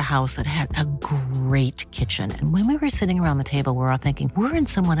rented a house that had a great kitchen. And when we were sitting around the table, we're all thinking, we're in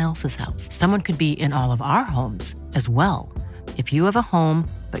someone else's house. Someone could be in all of our homes as well. If you have a home,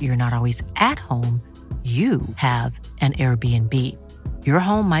 but you're not always at home, you have an Airbnb. Your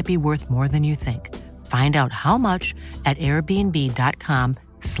home might be worth more than you think. Find out how much at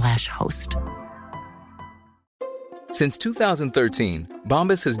airbnb.com/host. Since 2013,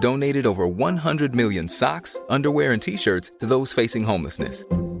 Bombas has donated over 100 million socks, underwear, and T-shirts to those facing homelessness.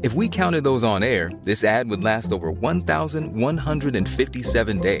 If we counted those on air, this ad would last over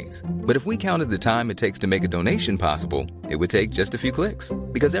 1,157 days. But if we counted the time it takes to make a donation possible, it would take just a few clicks.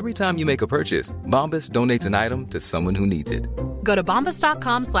 Because every time you make a purchase, Bombas donates an item to someone who needs it. Go to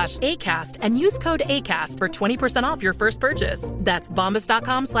bombas.com/ACAST and use code ACAST for 20% off your first purchase. That's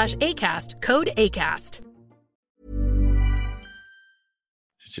bombas.com/ACAST, code ACAST.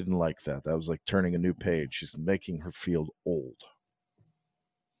 she didn't like that. That was like turning a new page. She's making her feel old.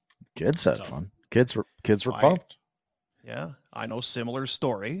 Kids had fun. Kids were pumped. Yeah, I know similar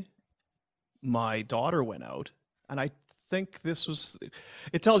story. My daughter went out, and I think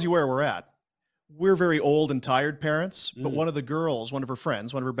it tells you where we're at. We're very old and tired parents, but one of the girls, one of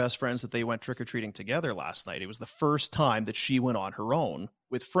her best friends that they went trick-or-treating together last night, it was the first time that she went on her own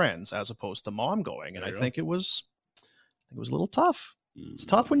with friends as opposed to mom going. And I think it was a little tough. It's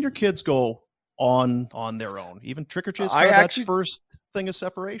tough when your kids go on their own. Even trick-or-treats, that first thing of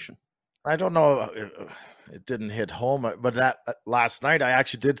separation. I don't know. It didn't hit home, but that last night I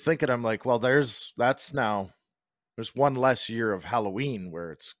actually did think it. I'm like, well, there's one less year of Halloween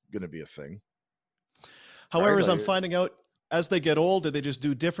where it's going to be a thing. However, as I'm finding out, as they get older, they just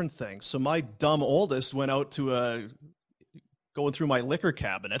do different things. So my dumb oldest went out to going through my liquor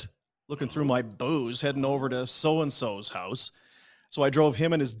cabinet, looking through my booze, heading over to so-and-so's house. So I drove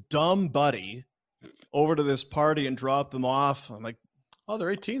him and his dumb buddy over to this party and dropped them off. I'm like, oh,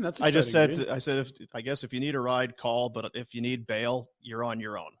 they're 18. That's exciting. I said, I guess if you need a ride, call. But if you need bail, you're on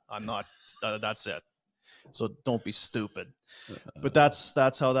your own. I'm not. That's it. So don't be stupid. But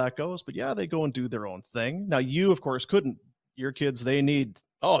that's how that goes. But yeah, they go and do their own thing. Now you, of course, couldn't. Your kids, they need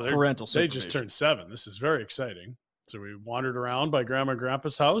parental supervision. They just turned 7. This is very exciting. So we wandered around by Grandma and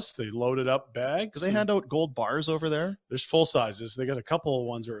Grandpa's house. They loaded up bags. Do they hand out gold bars over there? There's full sizes. They got a couple of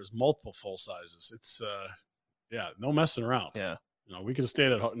ones where there's multiple full sizes. It's no messing around. Yeah. We could have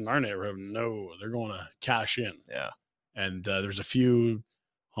stayed in our neighborhood. No, they're going to cash in. Yeah. And there's a few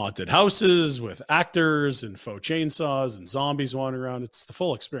haunted houses with actors and faux chainsaws and zombies wandering around. It's the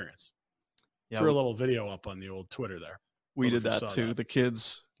full experience. Yeah. Threw a little video up on the old Twitter there. We did that too. The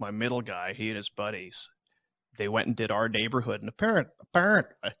kids, my middle guy, he and his buddies, they went and did our neighborhood. And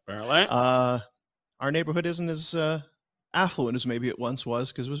apparently, our neighborhood isn't as affluent as maybe it once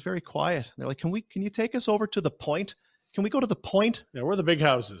was because it was very quiet. They're like, can you take us over to the Point? Can we go to the Point? Yeah, we're the big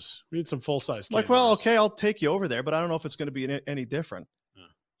houses. We need some full-size. Like, well, okay, I'll take you over there, but I don't know if it's going to be any different. Yeah.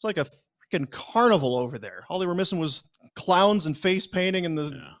 It's like a freaking carnival over there. All they were missing was clowns and face painting and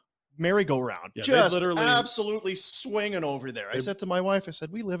the merry-go-round. Yeah, just literally absolutely swinging over there. I said to my wife, I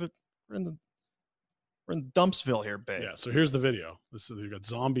said, we're in Dumpsville here, babe. Yeah, so here's the video. You got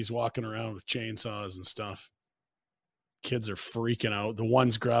zombies walking around with chainsaws and stuff. Kids are freaking out. The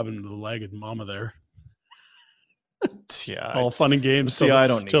one's grabbing the leg of mama there. Yeah, all fun and games. See, I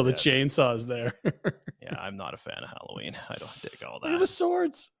don't need till the chainsaw's there. Yeah, I'm not a fan of Halloween. I don't dig all that. Look at the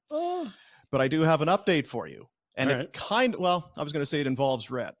swords. Oh. But I do have an update for you, and I was going to say it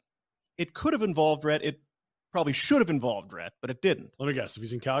involves Rhett. It could have involved Rhett. It probably should have involved Rhett, but it didn't. Let me guess. If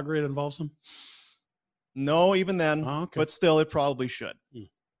he's in Calgary, it involves him. No, even then. Oh, okay. But still, it probably should.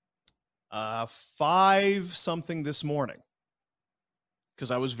 5-something this morning, because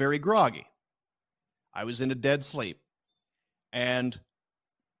I was very groggy. I was in a dead sleep, and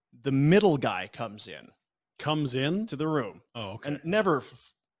the middle guy comes in to the room. Oh, okay. And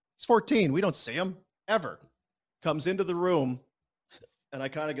he's 14. We don't see him ever. Comes into the room, and I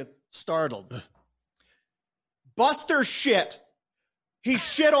kind of get startled. Buster shit. He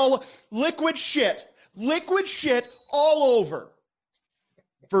shit liquid shit all over.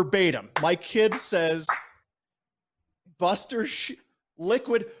 Verbatim. My kid says, Buster shit.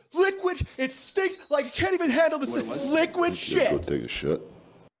 Liquid, it stinks like I can't even handle this. Liquid shit. Go take a shit.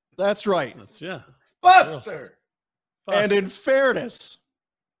 That's right. Buster. And in fairness,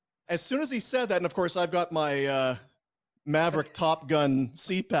 as soon as he said that, and of course I've got my Maverick Top Gun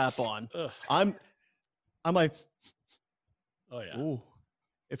CPAP on, I'm like, oh yeah. Ooh.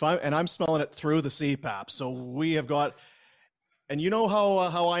 I'm smelling it through the CPAP. So we have got, and you know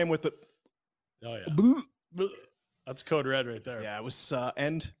how I am with the. Oh yeah. That's code red right there. Yeah, it was,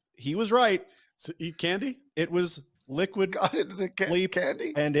 and he was right. So eat candy? It was liquid got into the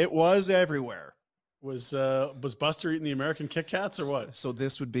candy, and it was everywhere. Was Buster eating the American Kit Kats or what? So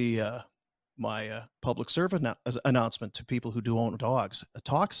this would be my public service announcement to people who do own dogs.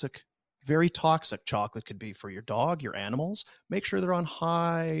 Very toxic chocolate could be for your dog, your animals. Make sure they're on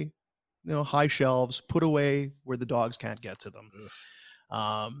high shelves, put away where the dogs can't get to them.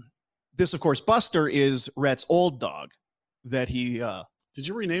 This, of course, Buster is Rhett's old dog that he did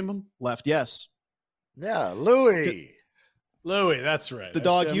you rename him? Left, yes. Yeah, Louie. Louie, that's right. The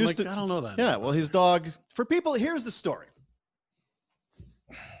dog used to. I don't know that. Yeah, well, his dog. For people, here's the story.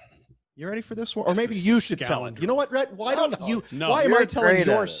 You ready for this one? Or maybe you should tell it. You know what, Rhett? Why don't you? Why am I telling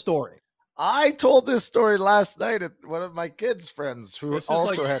your story? I told this story last night at one of my kids' friends who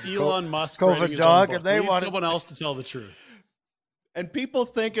also had Elon Musk COVID dog, and they wanted someone else to tell the truth. And people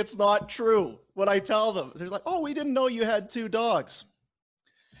think it's not true when I tell them. They're like, "Oh, we didn't know you had 2 dogs."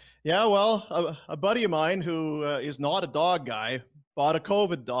 Yeah, well, a buddy of mine who is not a dog guy bought a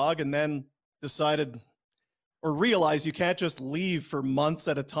COVID dog and then decided or realized you can't just leave for months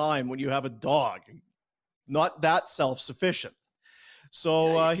at a time when you have a dog. Not that self-sufficient.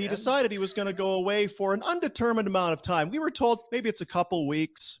 So he decided he was going to go away for an undetermined amount of time. We were told maybe it's a couple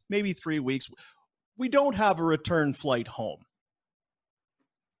weeks, maybe 3 weeks. We don't have a return flight home.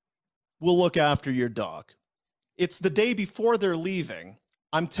 We'll look after your dog. It's the day before they're leaving.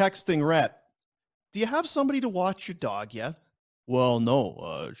 I'm texting Rhett. Do you have somebody to watch your dog yet? Well,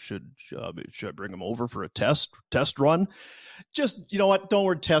 no. Should I bring him over for a test run? Just, you know what? Don't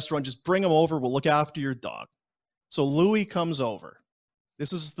worry, test run. Just bring him over. We'll look after your dog. So Louie comes over.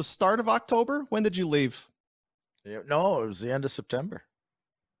 This is the start of October. When did you leave? No, it was the end of September.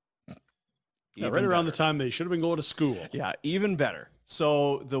 Yeah, right around the time they should have been going to school. Yeah, even better.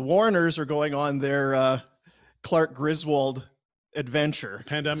 So the Warners are going on their Clark Griswold adventure.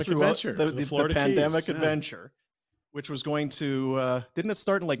 Pandemic adventure. The pandemic adventure, which was going to, didn't it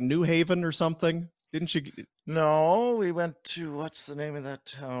start in like New Haven or something? Didn't you? No, we went to, what's the name of that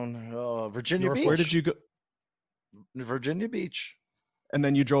town? Virginia Beach. Where did you go? Virginia Beach. And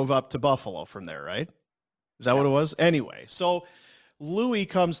then you drove up to Buffalo from there, right? Is that what it was? Anyway, so Louie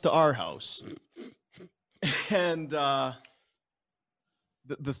comes to our house. And the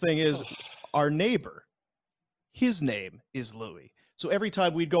thing is, our neighbor, his name is Louie. So every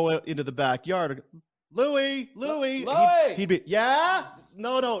time we'd go out into the backyard, Louie, he'd be, yeah?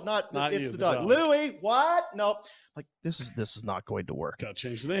 No, not it's the dog. Louie, what? No. Like, this is not going to work. Gotta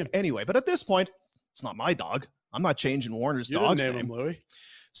change the name. Anyway, but at this point, it's not my dog. I'm not changing Warner's dog's name. Him, Louie.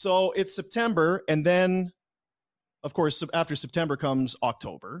 So it's September, and then, of course, after September comes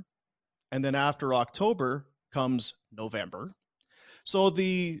October, and then after October comes November. So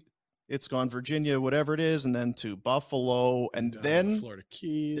it's gone Virginia, whatever it is, and then to Buffalo, and then Florida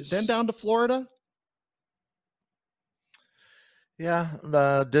Keys. Then down to Florida.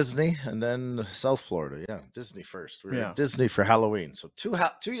 Yeah, Disney, and then South Florida. Yeah, Disney first. We were in Disney for Halloween. So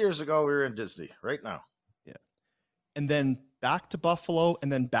 2 years ago, we were in Disney. Right now. Yeah. And then back to Buffalo,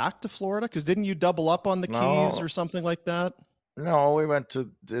 and then back to Florida? Because didn't you double up on the Keys or something like that? No, we went to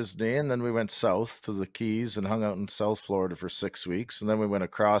Disney, and then we went south to the Keys and hung out in South Florida for 6 weeks. And then we went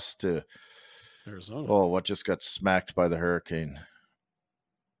across to Arizona. Oh, what just got smacked by the hurricane?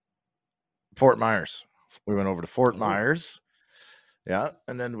 Fort Myers. We went over to Fort Myers. Yeah,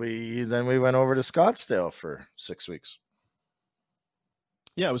 and then we went over to Scottsdale for 6 weeks.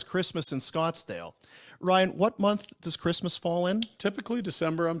 Yeah, it was Christmas in Scottsdale. Ryan, what month does Christmas fall in? Typically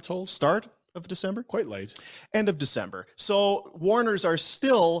December, I'm told. Start of December? Quite late. End of December. So Warners are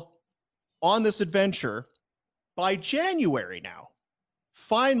still on this adventure by January now.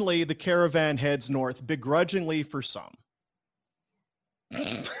 Finally, the caravan heads north, begrudgingly for some.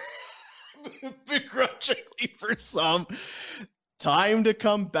 Begrudgingly for some. Time to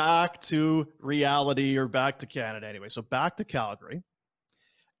come back to reality, or back to Canada anyway. So back to Calgary.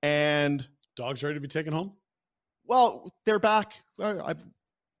 And dogs ready to be taken home? Well, they're back. I'm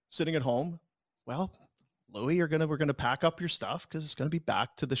sitting at home. Well, Louie, we're gonna pack up your stuff because it's gonna be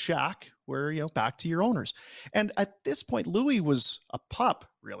back to the shack where, back to your owners. And at this point, Louie was a pup,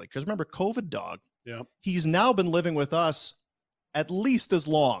 really, because remember, COVID dog. Yeah. He's now been living with us at least as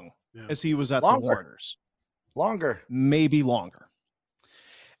long as he was at the Warners. Longer. Maybe longer.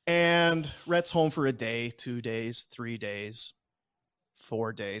 And Rhett's home for a day, 2 days, 3 days,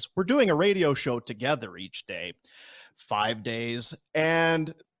 4 days. We're doing a radio show together each day, 5 days.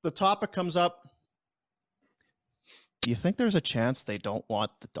 And the topic comes up. Do you think there's a chance they don't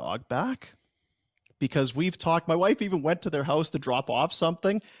want the dog back? Because we've talked, my wife even went to their house to drop off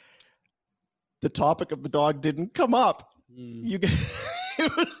something. The topic of the dog didn't come up. It's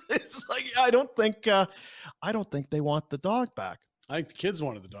like, I don't think they want the dog back. I think the kids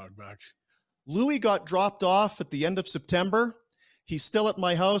wanted the dog back. Louis got dropped off at the end of September. He's still at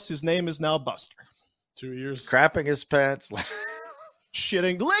my house. His name is now Buster. 2 years. Crapping his pants.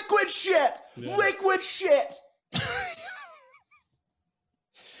 Shitting. Liquid shit. Yeah. Liquid shit.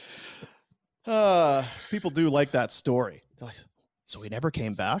 People do like that story. They're like, so he never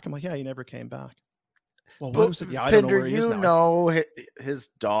came back? I'm like, yeah, he never came back. Well, what was it? Yeah, I don't know where he is now. His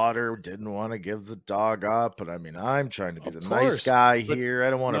daughter didn't want to give the dog up, but I mean, I'm trying to be the nice guy here. I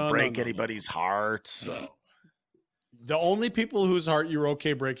don't want to break anybody's heart. So. The only people whose heart you were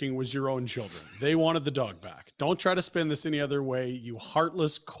okay breaking was your own children. They wanted the dog back. Don't try to spin this any other way, you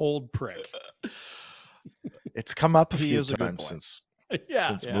heartless, cold prick. It's come up a few times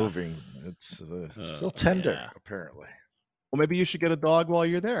since moving. It's still tender, apparently. Well, maybe you should get a dog while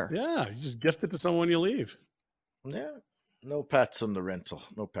you're there. Yeah, you just gift it to someone you leave. Yeah, no pets on the rental.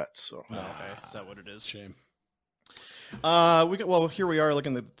 No pets. So. Okay, is that what it is? Shame. Here we are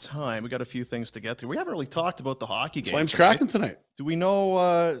looking at the time. We got a few things to get through. We haven't really talked about the hockey game. Flames Kraken tonight. Do we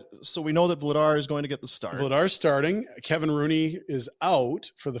know? So we know that Vladar is going to get the start. Vladar's starting. Kevin Rooney is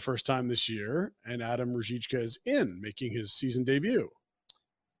out for the first time this year, and Adam Ruzicka is in, making his season debut.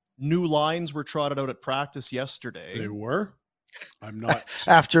 New lines were trotted out at practice yesterday. They were. I'm not.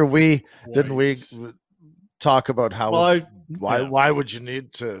 After we talk about how why would you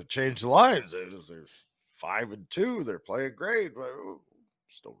need to change the lines? They're 5-2. They're playing great.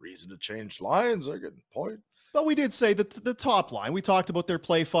 There's no reason to change lines. They're getting point. But we did say that the top line. We talked about their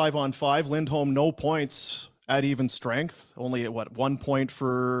play 5-on-5. Lindholm, no points at even strength. Only at 1 point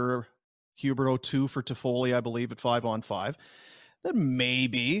for Huberdeau, 2 for Toffoli, I believe, at 5-on-5. Then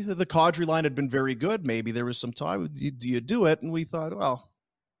maybe the Kadri line had been very good. Maybe there was some time. Do you do it? And we thought, well,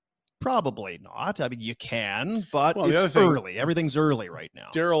 probably not. I mean, you can, but it's early. Everything's early right now.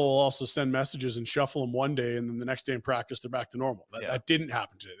 Daryl will also send messages and shuffle them one day, and then the next day in practice, they're back to normal. That didn't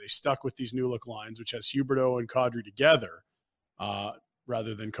happen today. They stuck with these new look lines, which has Huberdeau and Kadri together,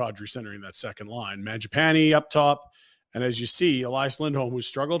 rather than Kadri centering that second line. Mangiapane up top. And as you see, Elias Lindholm, who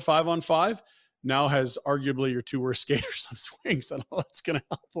struggled 5-on-5, now has arguably your two worst skaters on swings. I don't know if that's going to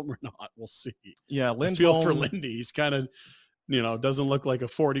help him or not. We'll see. Yeah, Lindholm. I feel for Lindy. He's kind of, doesn't look like a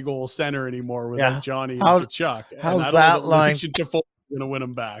 40-goal center anymore without Johnny and Chuck. How's that line going to win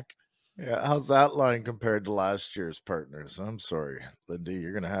him back? Yeah, how's that line compared to last year's partners? I'm sorry, Lindy.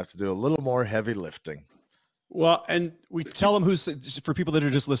 You're going to have to do a little more heavy lifting. Well, and we tell them who's, for people that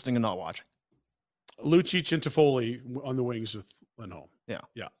are just listening and not watching. Lucic and Toffoli on the wings with Lindholm.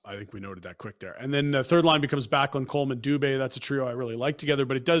 Yeah. I think we noted that quick there. And then the third line becomes Backlund, Coleman, Dubé. That's a trio I really like together,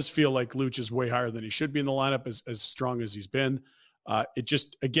 but it does feel like Luch is way higher than he should be in the lineup, as strong as he's been. It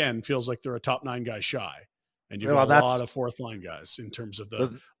just, again, feels like they're a top 9 guy shy. And you've got a lot of fourth line guys in terms of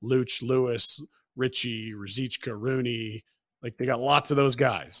the Luch, Lewis, Ritchie, Ruzicka, Rooney. Like, they got lots of those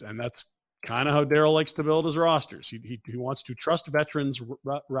guys. And that's kind of how Daryl likes to build his rosters. He wants to trust veterans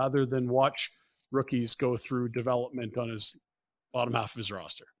rather than watch rookies go through development on his bottom half of his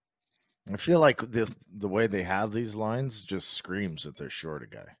roster. I feel like the way they have these lines just screams that they're short a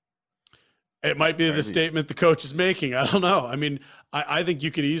guy. It might be the statement the coach is making. I don't know. I mean, I think you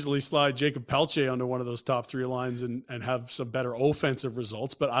could easily slide Jacob Pelche onto one of those top 3 lines and have some better offensive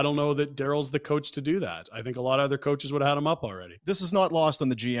results, but I don't know that Daryl's the coach to do that. I think a lot of other coaches would have had him up already. This is not lost on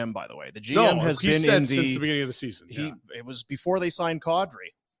the GM, by the way. The GM has been since the beginning of the season. It was before they signed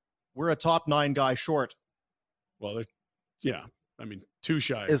Kadri. We're a top 9 guy short. Well, I mean, 2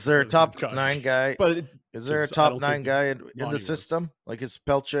 shy. Is there a top 9 guy? But is there a top 9 guy in the system? Like, is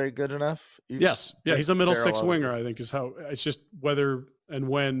Pelche good enough? Yes. Yeah, he's a middle 6 winger, I think, is how it's just whether and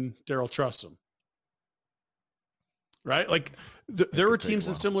when Daryl trusts him. Right? Like, there were teams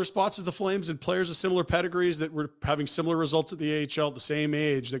in similar spots as the Flames and players of similar pedigrees that were having similar results at the AHL at the same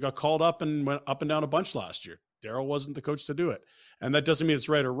age. They got called up and went up and down a bunch last year. Daryl wasn't the coach to do it. And that doesn't mean it's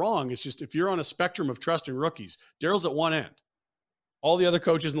right or wrong. It's just if you're on a spectrum of trusting rookies, Daryl's at one end. All the other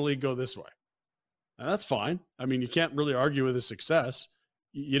coaches in the league go this way. And that's fine. I mean, you can't really argue with his success.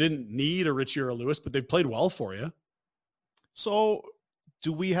 You didn't need a Ritchie or a Lewis, but they've played well for you. So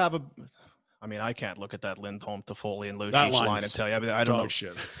do we have I can't look at that Lindholm, Toffoli, and Luch each line and tell you. I don't know.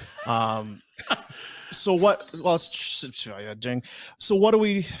 Shit. So what? Well, so what do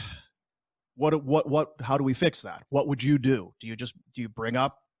we? How do we fix that? What would you do? Do you bring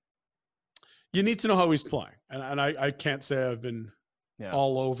up? You need to know how he's playing, and I can't say I've been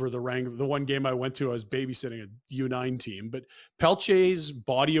all over the rank. The one game I went to, I was babysitting a U9 team, but Pelche's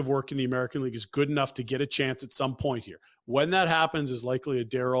body of work in the American League is good enough to get a chance at some point here. When that happens is likely a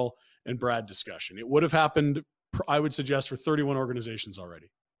Daryl and Brad discussion. It would have happened, I would suggest, for 31 organizations already.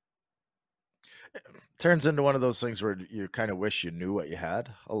 It turns into one of those things where you kind of wish you knew what you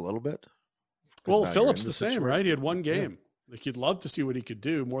had a little bit. Well, Phillips the same, right? He had one game. Like, you'd love to see what he could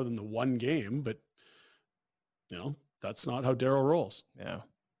do more than the one game, but that's not how Daryl rolls. Yeah.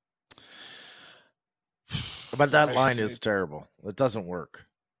 But that line is terrible. It doesn't work.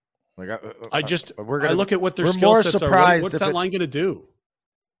 Like, I look at what their skill sets are. What's that line going to do?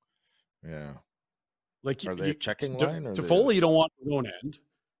 Yeah. Like, are they a checking line? Toffoli, you don't want in the zone end.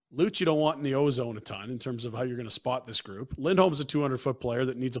 Luch, you don't want in the O-zone a ton in terms of how you're going to spot this group. Lindholm's a 200-foot player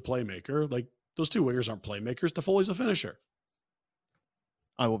that needs a playmaker. Like, those 2 wingers aren't playmakers. Toffoli's a finisher.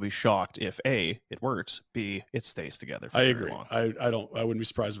 I will be shocked if A, it works, B, it stays together for I agree. long. I wouldn't be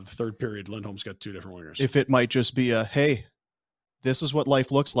surprised if the third period Lindholm's got 2 different wingers. If it might just be hey, this is what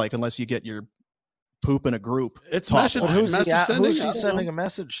life looks like unless you get your poop in a group. It's who's he sending a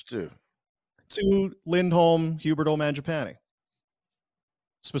message to? To Lindholm, Huberdeau, Mangiapane.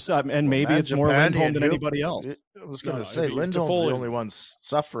 And maybe it's more Lindholm than anybody else. I was going to say Lindholm's the only one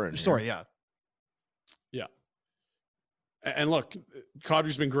suffering. Sorry, yeah. And look,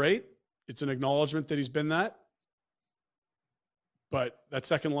 Kadri's been great. It's an acknowledgement that he's been that. But that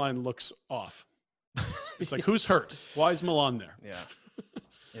second line looks off. It's like, who's hurt? Why is Milan there? Yeah,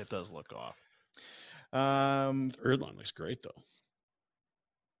 it does look off. Third line looks great, though.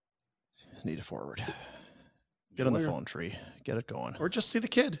 Need a forward. Get on the phone tree. Get it going. Or just see the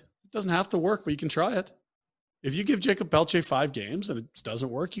kid. It doesn't have to work, but you can try it. If you give Jacob Pelche 5 games and it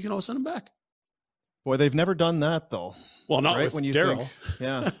doesn't work, you can always send him back. Boy, they've never done that, though. Well, not right? With Daryl.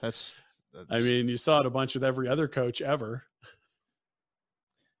 Yeah, that's. I mean, you saw it a bunch with every other coach ever.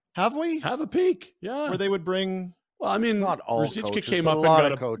 Have we? Have a peek, yeah. Where they would bring. Well, I mean, not all Ruzicka coaches, came up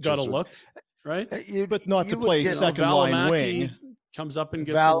and got a look, right? But not to play second line wing. Comes up and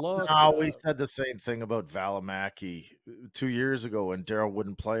gets a look. No, we said the same thing about Valimaki 2 years ago when Daryl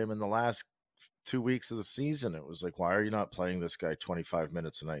wouldn't play him in the last 2 weeks of the season. It was like, why are you not playing this guy 25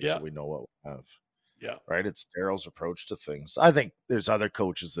 minutes a night so we know what we have? Yeah. Right? It's Daryl's approach to things. I think there's other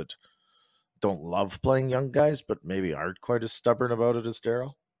coaches that don't love playing young guys, but maybe aren't quite as stubborn about it as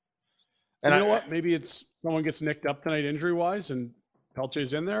Daryl. And you know what? Maybe it's someone gets nicked up tonight injury-wise and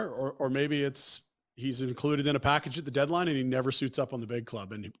Pelche's in there, or maybe it's he's included in a package at the deadline and he never suits up on the big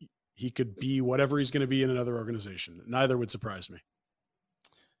club and he could be whatever he's going to be in another organization. Neither would surprise me.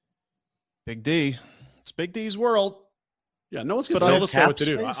 Big D. It's Big D's world. Yeah, no one's going to tell this guy what to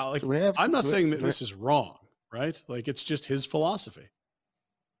do. I'm not saying that this is wrong, right? Like, it's just his philosophy.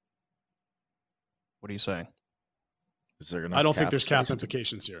 What are you saying? Is there enough? I don't think there's cap space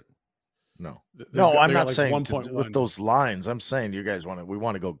implications here. No, I'm not like saying 1.1 with those lines. I'm saying you guys we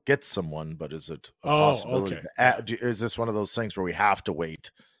want to go get someone, but is it a possibility? Okay. Is this one of those things where we have to wait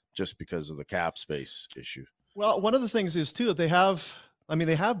just because of the cap space issue? Well, one of the things is too that they have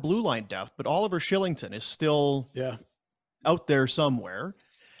blue line depth, but Oliver Shillington is still out there somewhere.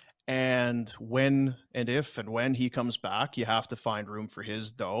 And when and if and when he comes back, you have to find room for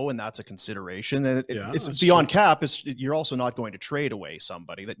his dough, and that's a consideration. And it's beyond cap. You're also not going to trade away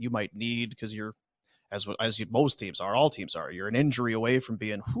somebody that you might need because you're, most teams are, all teams are. You're an injury away from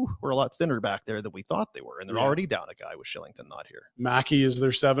being, we're a lot thinner back there than we thought they were, and they're already down a guy with Shillington not here. Mackey is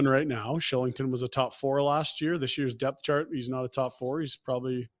their 7 right now. Shillington was a top 4 last year. This year's depth chart, he's not a top 4. He's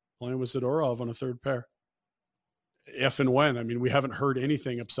probably playing with Zadorov on a third pair. If and when, I mean, we haven't heard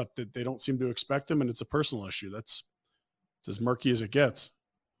anything except that they don't seem to expect him, and it's a personal issue. It's as murky as it gets.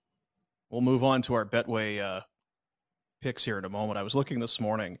 We'll move on to our Betway picks here in a moment. I was looking this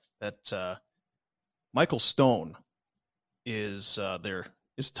morning at Michael Stone is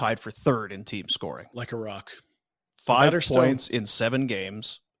tied for 3rd in team scoring. Like a rock. 5 points in 7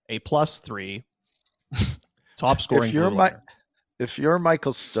 games, a +3, top scoring. If you're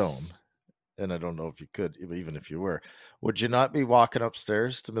Michael Stone, and I don't know if you could, even if you were, would you not be walking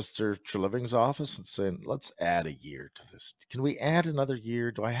upstairs to Mr. Treliving's office and saying, let's add a year to this? Can we add another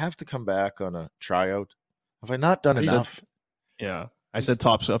year? Do I have to come back on a tryout? Have I not done enough? Yeah. I said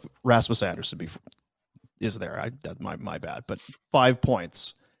top stuff. Rasmus Anderson is there. My bad. But 5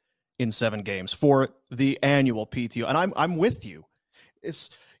 points in 7 games for the annual PTO. And I'm with you.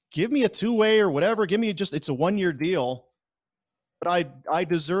 Give me a 2-way or whatever. Give me it's a 1-year deal. But I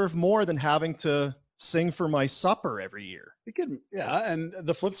deserve more than having to sing for my supper every year. And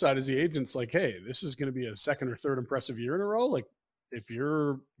the flip side is the agent's like, hey, this is going to be a 2nd or 3rd impressive year in a row. Like,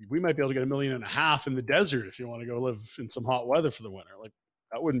 we might be able to get $1.5 million in the desert if you want to go live in some hot weather for the winter. Like,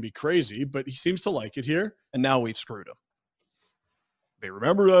 that wouldn't be crazy, but he seems to like it here. And now we've screwed him. Hey,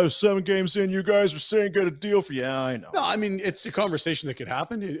 remember that 7 games in, you guys were saying get a deal for you. Yeah, I know. No, I mean, it's a conversation that could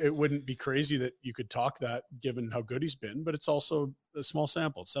happen. It wouldn't be crazy that you could talk that given how good he's been, but it's also a small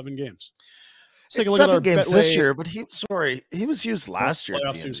sample. 7 games. It's 7 games this year, but he was used last year.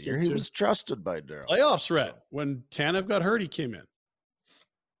 At the end of the year. He was trusted by Darryl. Playoffs, Red. When Tanev got hurt, he came in.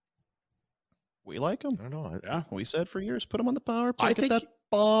 We like him. I don't know. Yeah, we said for years, put him on the power play. Get that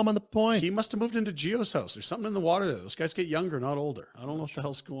bomb on the point. He must have moved into Gio's house. There's something in the water there. Those guys get younger, not older. I don't know what the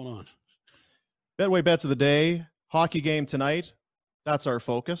hell's going on. Betway bets of the day. Hockey game tonight. That's our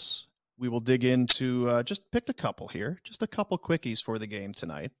focus. We will dig into just picked a couple here. Just a couple quickies for the game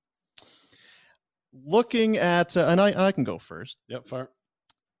tonight. Looking at, and I can go first. Yep, fire.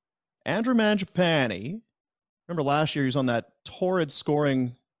 Andrew Mangiapane. Remember last year he was on that torrid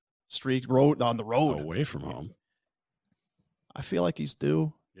scoring streak on the road. Away from home. I feel like he's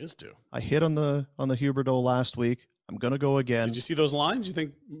due. He is due. I hit on the Huberdeau last week. I'm going to go again. Did you see those lines? You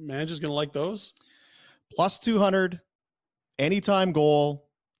think Mange is going to like those? +200, anytime goal.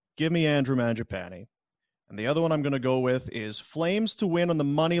 Give me Andrew Mangiapane. And the other one I'm going to go with is Flames to win on the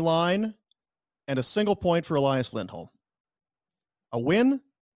money line and a single point for Elias Lindholm. A win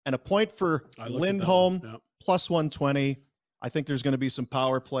and a point for Lindholm, +120. I think there's going to be some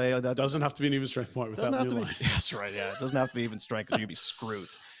power play. That doesn't have to be an even strength point with that new line. That's right. Yeah, it doesn't have to be even strength because you'd be screwed.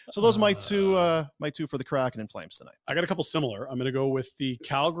 So those are my two for the Kraken and Flames tonight. I got a couple similar. I'm going to go with the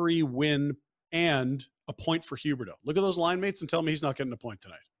Calgary win and a point for Huberdeau. Look at those line mates and tell me he's not getting a point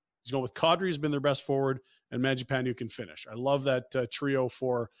tonight. He's going with Kadri, who's been their best forward, and Mangiapane, who can finish. I love that trio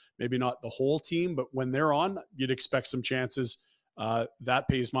for maybe not the whole team, but when they're on, you'd expect some chances. That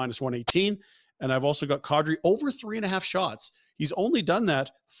pays -118. And I've also got Kadri over 3.5 shots. He's only done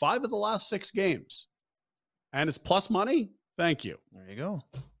that 5 of the last 6 games. And it's plus money. Thank you. There you go.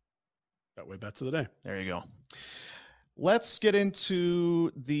 Betway bets of the day. There you go. Let's get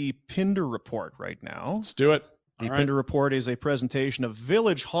into the Pinder report right now. Let's do it. The Pinder report is a presentation of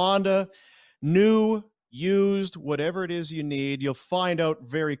Village Honda. New, used, whatever it is you need. You'll find out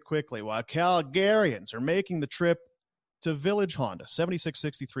very quickly why Calgarians are making the trip to Village Honda,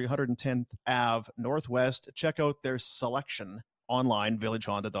 7663 110th Ave Northwest. Check out their selection online,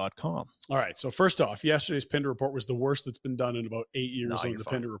 villagehonda.com. All right. So first off, yesterday's Pinder report was the worst that's been done in about 8 years when the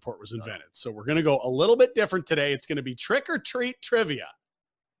Pinder report was invented. So we're going to go a little bit different today. It's going to be trick or treat trivia.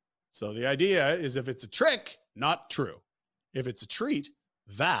 So the idea is if it's a trick, not true. If it's a treat,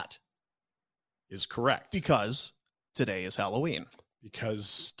 that is correct. Because today is Halloween.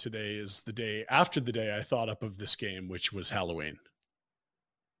 Because today is the day after the day I thought up of this game, which was Halloween.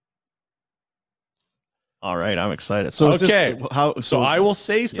 All right, I'm excited. So okay, so I will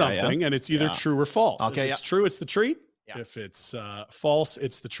say something, and it's either true or false. Okay, if it's true, it's the treat. Yeah. If it's false,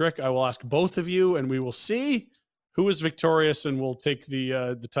 it's the trick. I will ask both of you, and we will see who is victorious, and will take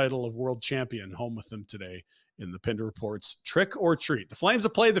the title of world champion home with them today in the Pinder Report's Trick or Treat. The Flames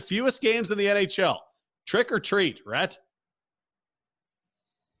have played the fewest games in the NHL. Trick or treat, Rhett?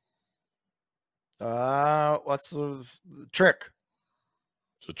 What's the trick?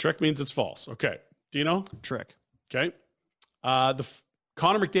 So trick means it's false. Okay. Dino? Trick. Okay.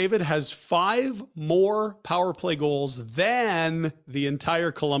 Connor McDavid has 5 more power play goals than the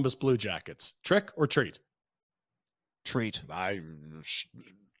entire Columbus Blue Jackets. Trick or treat? Treat.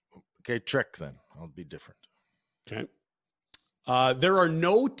 Okay, trick then. I'll be different. Okay. There are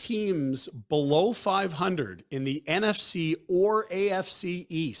no teams below 500 in the NFC or AFC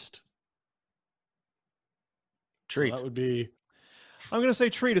East. Treat. So that would be... I'm going to say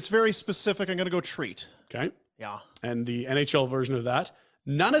treat. It's very specific. I'm going to go treat. Okay. Yeah. And the NHL version of that.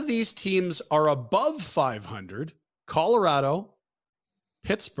 None of these teams are above 500. Colorado,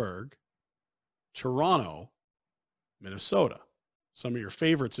 Pittsburgh, Toronto, Minnesota. Some of your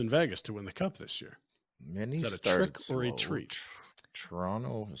favorites in Vegas to win the Cup this year. Is that a trick or a treat?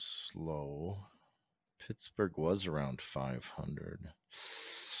 Toronto was slow. Pittsburgh was around 500.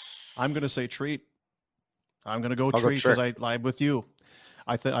 I'm going to say treat. I'm going to go treat because I lied with you.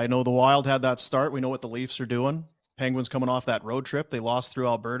 I know the Wild had that start. We know what the Leafs are doing. Penguins coming off that road trip. They lost through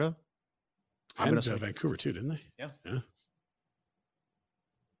Alberta. I'm going to say Vancouver too, didn't they? Yeah.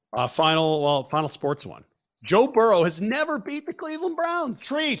 Final sports one. Joe Burrow has never beat the Cleveland Browns.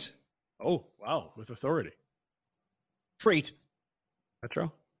 Treat. Oh, wow. With authority. Treat.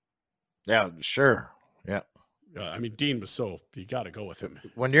 Metro? Yeah, sure. Yeah. I mean, Dean was you got to go with him.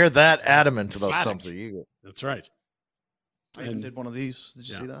 When you're that adamant about something, you That's right. I even did one of these. Did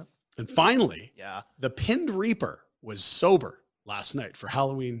you see that? And finally, the Pinned Reaper was sober last night for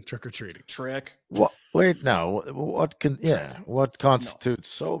Halloween trick-or-treating. Trick. What? Wait, no. What constitutes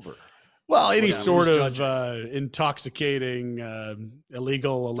sober? Well, any sort of intoxicating,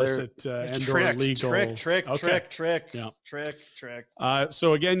 illegal, illicit, and/or illegal. Trick. Yeah. Trick.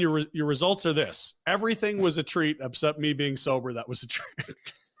 So again, your results are this. Everything was a treat except me being sober. That was a trick.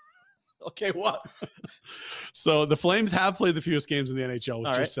 Okay, what? So the Flames have played the fewest games in the NHL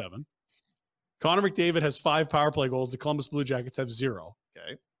with just 7. Connor McDavid has 5 power play goals. The Columbus Blue Jackets have 0.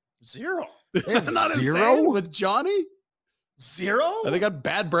 Okay. 0. Is that not 0 insane with Johnny? 0? Have they got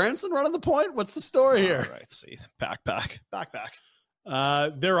Bad Branson running the point? What's the story here? All right, see. Back.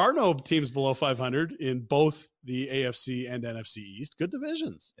 There are no teams below 500 in both the AFC and NFC East. Good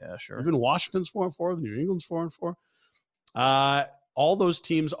divisions. Yeah, sure. Even Washington's 4-4, New England's 4-4. All those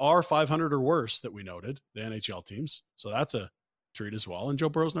teams are 500 or worse that we noted, the NHL teams. So that's a treat as well. And Joe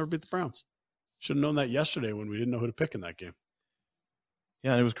Burrow's never beat the Browns. Should have known that yesterday when we didn't know who to pick in that game.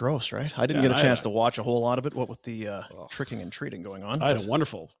 Yeah, it was gross, right? I didn't get a chance to watch a whole lot of it. What with the tricking and treating going on. I had a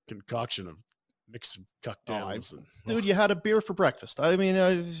wonderful concoction of mixed cocktails. Dude, you had a beer for breakfast. I mean,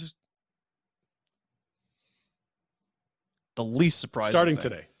 the least surprising starting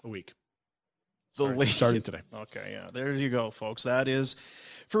thing. today, a week. Starting today. Okay, yeah. There you go, folks. That is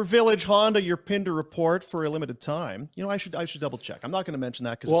for Village Honda, your Pinder report for a limited time. You know, I should double check. I'm not going to mention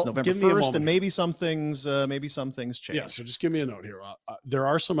that because it's November 1st, and maybe some things change. Yeah, so just give me a note here. There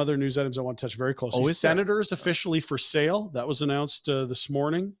are some other news items I want to touch very closely. Senators officially for sale. That was announced this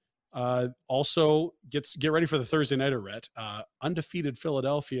morning. Also, get ready for the Thursday nighter, Rhett. Undefeated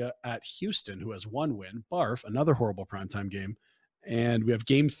Philadelphia at Houston, who has 1 win. Barf, another horrible primetime game. And we have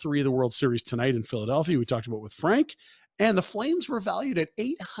Game 3 of the World Series tonight in Philadelphia. We talked about with Frank. And the Flames were valued at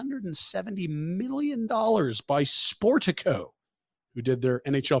 $870 million by Sportico, who did their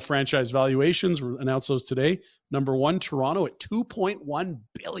NHL franchise valuations. We announced those today. Number 1, Toronto at $2.1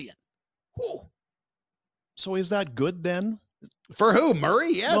 billion. Whew. So is that good then? For who?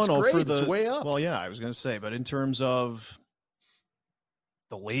 Murray? Yeah, it's great. It's way up. Well, yeah, I was going to say, but in terms of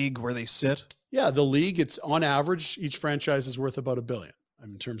the league where they sit. Yeah, the league, it's on average, each franchise is worth about $1 billion.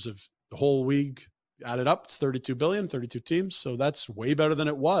 In terms of the whole league added up, it's 32 billion, 32 teams. So that's way better than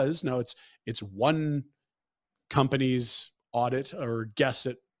it was. Now it's one company's audit or guess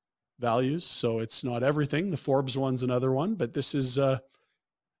at values. So it's not everything. The Forbes one's another one, but this is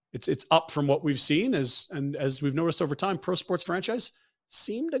it's up from what we've seen as we've noticed over time. Pro sports franchise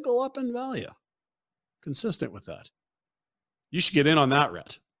seem to go up in value. Consistent with that. You should get in on that,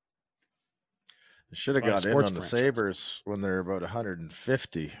 Rhett. They should have got in on the Sabres when they're about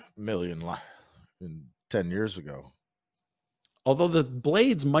 150 million 10 years ago. Although the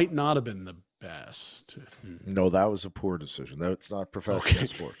Blades might not have been the best. No, that was a poor decision. That's not professional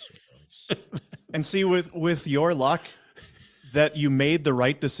sports. And see, with your luck, that you made the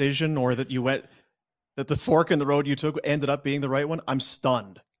right decision, or that that the fork in the road you took ended up being the right one, I'm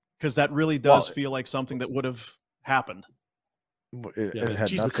stunned because that really does feel like something that would have happened. We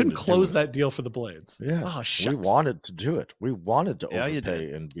couldn't close that deal for the Blades. Yeah, oh, we wanted to do it. We wanted to you overpay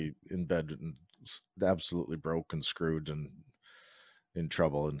did. and be in bed and absolutely broke and screwed and in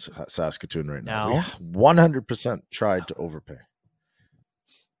trouble in Saskatoon right now. We 100% tried to overpay.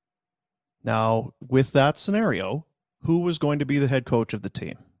 Now, with that scenario, who was going to be the head coach of the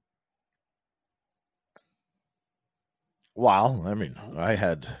team? Well, I mean, I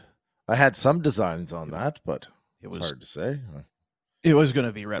had some designs on that, but it was hard to say. It was going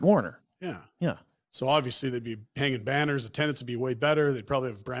to be Rhett Warner. Yeah. So obviously they'd be hanging banners. Attendance would be way better. They'd probably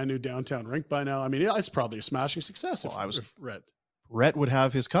have a brand new downtown rink by now. I mean, it's probably a smashing success if Rhett. Rhett would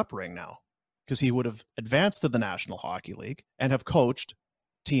have his cup ring now because he would have advanced to the National Hockey League and have coached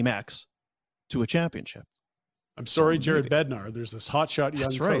Team X to a championship. I'm sorry, Jared Bednar. There's this hotshot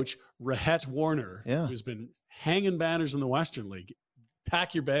young coach, Rhett Warner, yeah, who's been hanging banners in the Western League.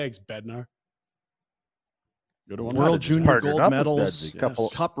 Pack your bags, Bednar. Go to World Junior gold medals,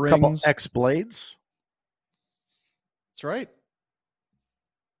 cup rings, couple X-Blades. That's right.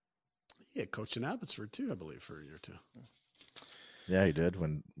 Yeah, coached in Abbotsford too, I believe, for a year or two. Yeah, he did.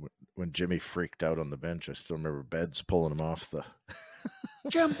 When Jimmy freaked out on the bench, I still remember Beds pulling him off the.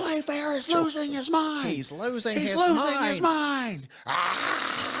 Jim Playfair is losing his mind. He's losing his mind.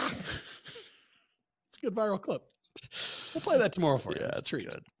 Ah! It's a good viral clip. We'll play that tomorrow for you. It's a treat.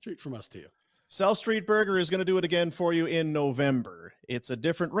 Good. Treat from us to you. South Street Burger is going to do it again for you in November. It's a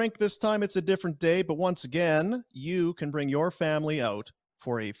different rink this time. It's a different day. But once again, you can bring your family out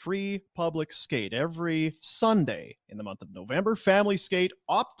for a free public skate every Sunday in the month of November. Family skate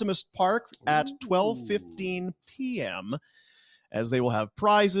Optimist Park at 12:15 p.m. as they will have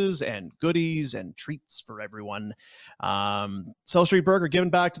prizes and goodies and treats for everyone. South Street Burger giving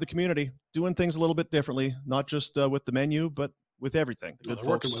back to the community, doing things a little bit differently, not just with the menu, but with everything. They're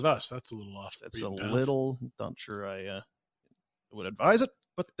working with us. That's a little off. That's a little, not sure I would advise it,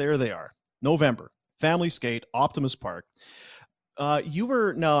 but there they are. November, Family Skate, Optimus Park.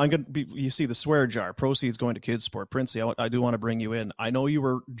 You see the swear jar, proceeds going to Kids Sport. Princey, I do want to bring you in. I know you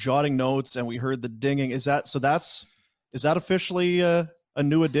were jotting notes and we heard the dinging. Is that officially a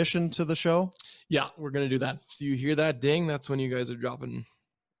new addition to the show? Yeah, we're going to do that. So you hear that ding, that's when you guys are dropping.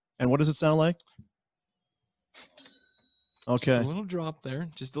 And what does it sound like? Okay. Just a little drop there.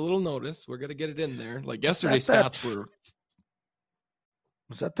 Just a little notice. We're going to get it in there. Like yesterday's stats were.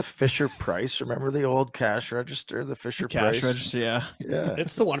 Was that the Fisher Price? Remember the old cash register? The Fisher Price? Cash register, yeah. Yeah.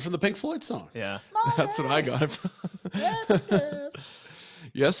 It's the one from the Pink Floyd song. Yeah. That's what I got.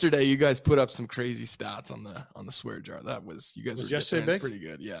 Yesterday, you guys put up some crazy stats on the swear jar. That was, you guys was were yesterday big? Pretty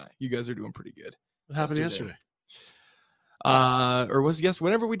good. Yeah. You guys are doing pretty good. What happened yesterday?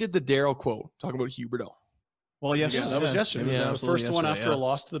 Whenever we did the Daryl quote, talking about Huberto. Well, yes, that was yesterday. Yeah, it was the first one after a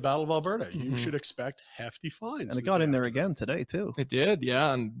loss to the Battle of Alberta. You should expect hefty fines. And it got in there again today too. It did,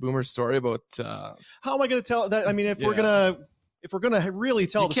 yeah. And Boomer's story about how am I going to tell that? I mean, if we're gonna really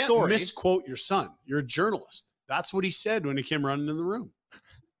tell the story, you can't misquote your son. You're a journalist. That's what he said when he came running in the room.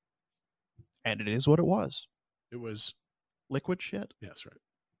 And it is what it was. It was liquid shit. Yeah, that's right.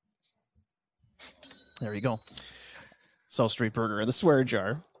 There you go. South Street Burger and the swear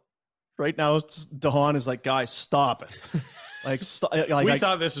jar. Right now, Dahan is like, guys, stop it. We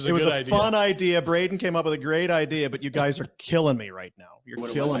thought this was a good idea. It was a fun idea. Braden came up with a great idea, but you guys are killing me right now. You're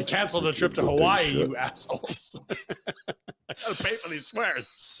killing me. I canceled a trip to Hawaii, you assholes. I got to pay for these swears.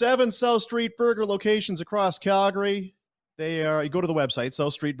 7 South Street Burger locations across Calgary. You go to the website,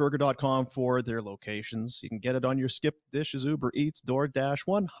 southstreetburger.com for their locations. You can get it on your Skip Dishes, Uber Eats, DoorDash,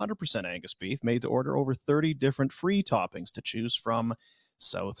 100% Angus beef, made to order, over 30 different free toppings to choose from.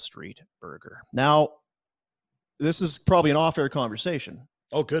 South Street Burger. Now, this is probably an off-air conversation.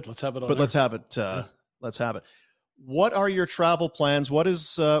 Oh, good. Let's have it on But let's have it. Let's have it. What are your travel plans? What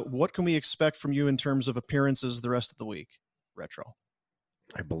can we expect from you in terms of appearances the rest of the week? Retro.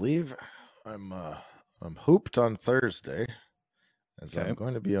 I believe I'm hooped on Thursday, as I'm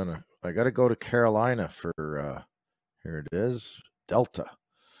going to be I got to go to Carolina for here it is, Delta.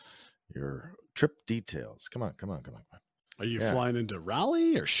 Your trip details. Come on. Are you flying into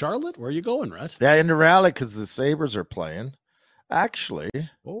Raleigh or Charlotte? Where are you going, Rhett? Yeah, into Raleigh because the Sabres are playing. Actually,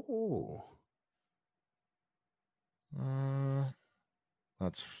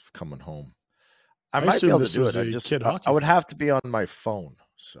 that's coming home. I might be able to do it. I would have to be on my phone.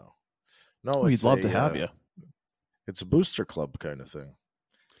 So, no, we'd love to have you. It's a booster club kind of thing.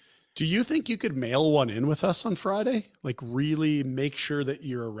 Do you think you could mail one in with us on Friday? Like really make sure that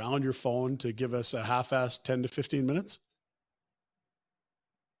you're around your phone to give us a half-assed 10 to 15 minutes?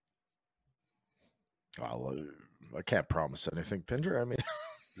 Well, I can't promise anything, Pinder. I mean,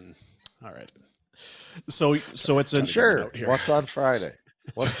 all right. So it's a sure. What's on Friday?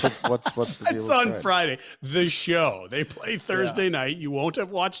 What's the deal? It's on Friday. The show. They play Thursday night. You won't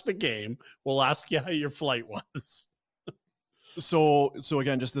have watched the game. We'll ask you how your flight was. So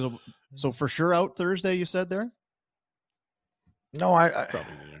again, so for sure out Thursday. You said there. No, I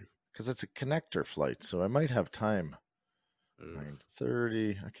probably because it's a connector flight, so I might have time.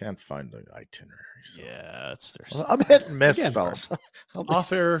 9:30. I can't find the itinerary. So. Yeah, I'm hit and miss, fellas.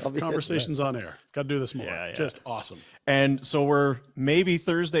 Off-air conversations on air. Got to do this more. Yeah. Just awesome. And so we're maybe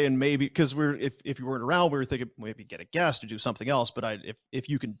Thursday, and maybe because if you weren't around, we were thinking maybe get a guest or do something else. But if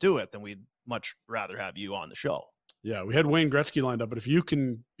you can do it, then we'd much rather have you on the show. Yeah, we had Wayne Gretzky lined up, but if you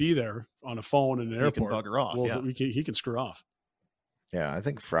can be there on a phone in an airport, he can bugger off. He can screw off. Yeah, I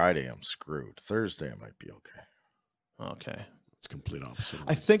think Friday I'm screwed. Thursday I might be okay. Okay. It's complete opposite.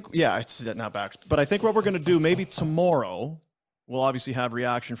 I think, it's not back. But I think what we're going to do, maybe tomorrow, we'll obviously have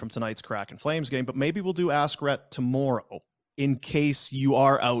reaction from tonight's Kraken Flames game, but maybe we'll do Ask Rhett tomorrow in case you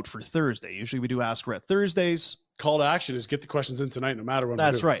are out for Thursday. Usually we do Ask Rhett Thursdays. Call to action is get the questions in tonight no matter when.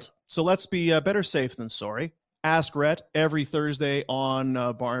 That's right. So let's be better safe than sorry. Ask Rhett every Thursday on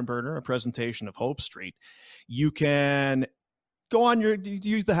Barn Burner, a presentation of Hope Street. You can go on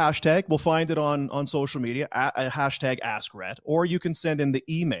use the hashtag. We'll find it on social media, hashtag Ask Rhett, or you can send in the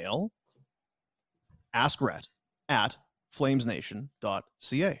email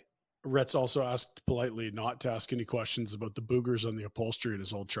askrhett@flamesnation.ca. Rhett's also asked politely not to ask any questions about the boogers on the upholstery in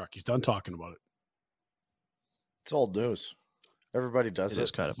his old truck. He's done talking about it. It's old news. Everybody does it. It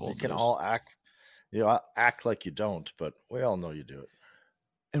is kind of old You can news. all act like you don't, but we all know you do it.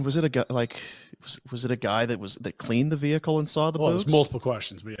 And was it a guy was it a guy that cleaned the vehicle and saw the boobs? There's multiple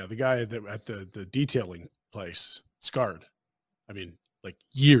questions, but yeah, the guy at the detailing place, scarred. I mean, like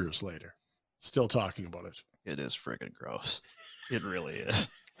years later, still talking about it. It is friggin' gross. It really is.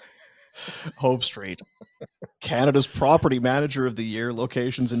 Hope Street, Canada's Property Manager of the Year,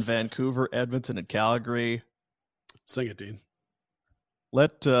 locations in Vancouver, Edmonton, and Calgary. Sing it, Dean.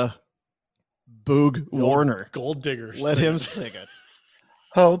 Let Boog Warner, Gold Digger, let him sing it.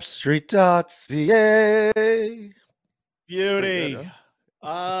 HopeStreet.ca. Beauty. Good,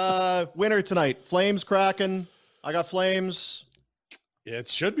 huh? Winner tonight. Flames, Kraken. I got Flames. It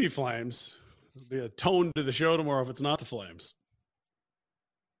should be Flames. There'll be a tone to the show tomorrow if it's not the Flames.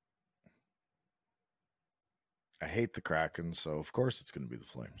 I hate the Kraken, so of course it's going to be the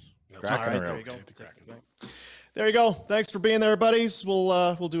Flames. That's Kraken all right, are there out. you go. There you go. Thanks for being there, buddies.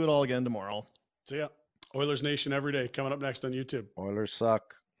 We'll do it all again tomorrow. See ya. Oilers Nation every day coming up next on YouTube. Oilers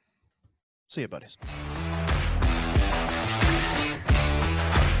suck. See you, buddies.